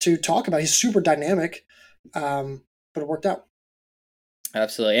to talk about. He's super dynamic, but it worked out.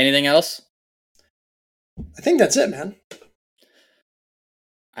 Absolutely. Anything else? I think that's it, man.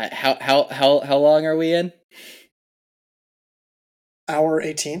 How long are we in? Hour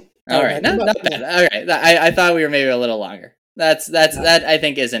 18. All right, not bad. All right, I thought we were maybe a little longer. That I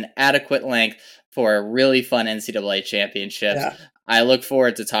think is an adequate length for a really fun NCAA championship. Yeah. I look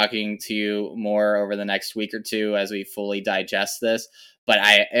forward to talking to you more over the next week or two as we fully digest this. But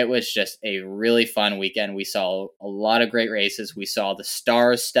it was just a really fun weekend. We saw a lot of great races. We saw the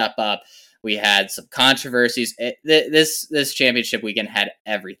stars step up. We had some controversies. This championship weekend had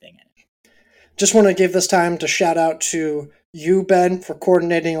everything in it. Just want to give this time to shout out to you, Ben, for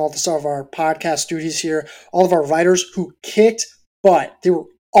coordinating all of our podcast duties here. All of our writers who kicked butt. They were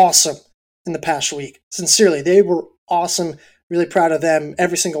awesome in the past week. Sincerely, they were awesome. Really proud of them,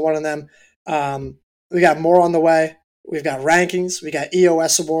 every single one of them. We got more on the way. We've got rankings. We got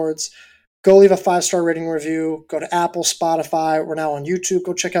EOS awards. Go leave a 5-star rating review. Go to Apple, Spotify. We're now on YouTube.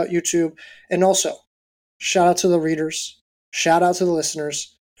 Go check out YouTube. And also, shout out to the readers. Shout out to the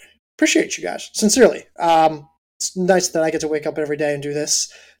listeners. Appreciate you guys, sincerely. It's nice that I get to wake up every day and do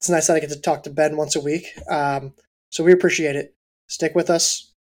this. It's nice that I get to talk to Ben once a week. So we appreciate it. Stick with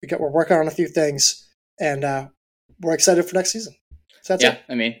us. We're working on a few things, and we're excited for next season. So that's it.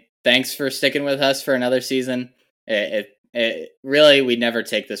 I mean, thanks for sticking with us for another season. It really, we never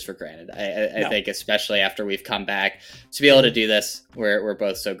take this for granted. I think, especially after we've come back, to be able to do this, we're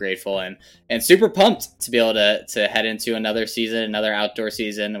both so grateful and super pumped to be able to head into another season, another outdoor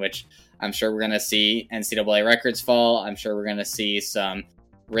season, which I'm sure we're going to see NCAA records fall. I'm sure we're going to see some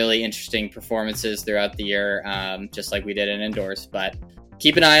really interesting performances throughout the year, just like we did in indoors. But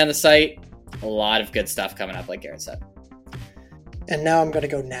keep an eye on the site. A lot of good stuff coming up, like Garrett said. And now I'm going to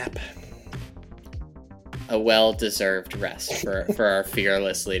go nap. A well-deserved rest for our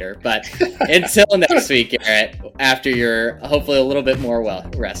fearless leader. But until next week, Garrett, after you're hopefully a little bit more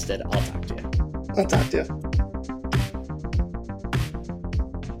well-rested, I'll talk to you.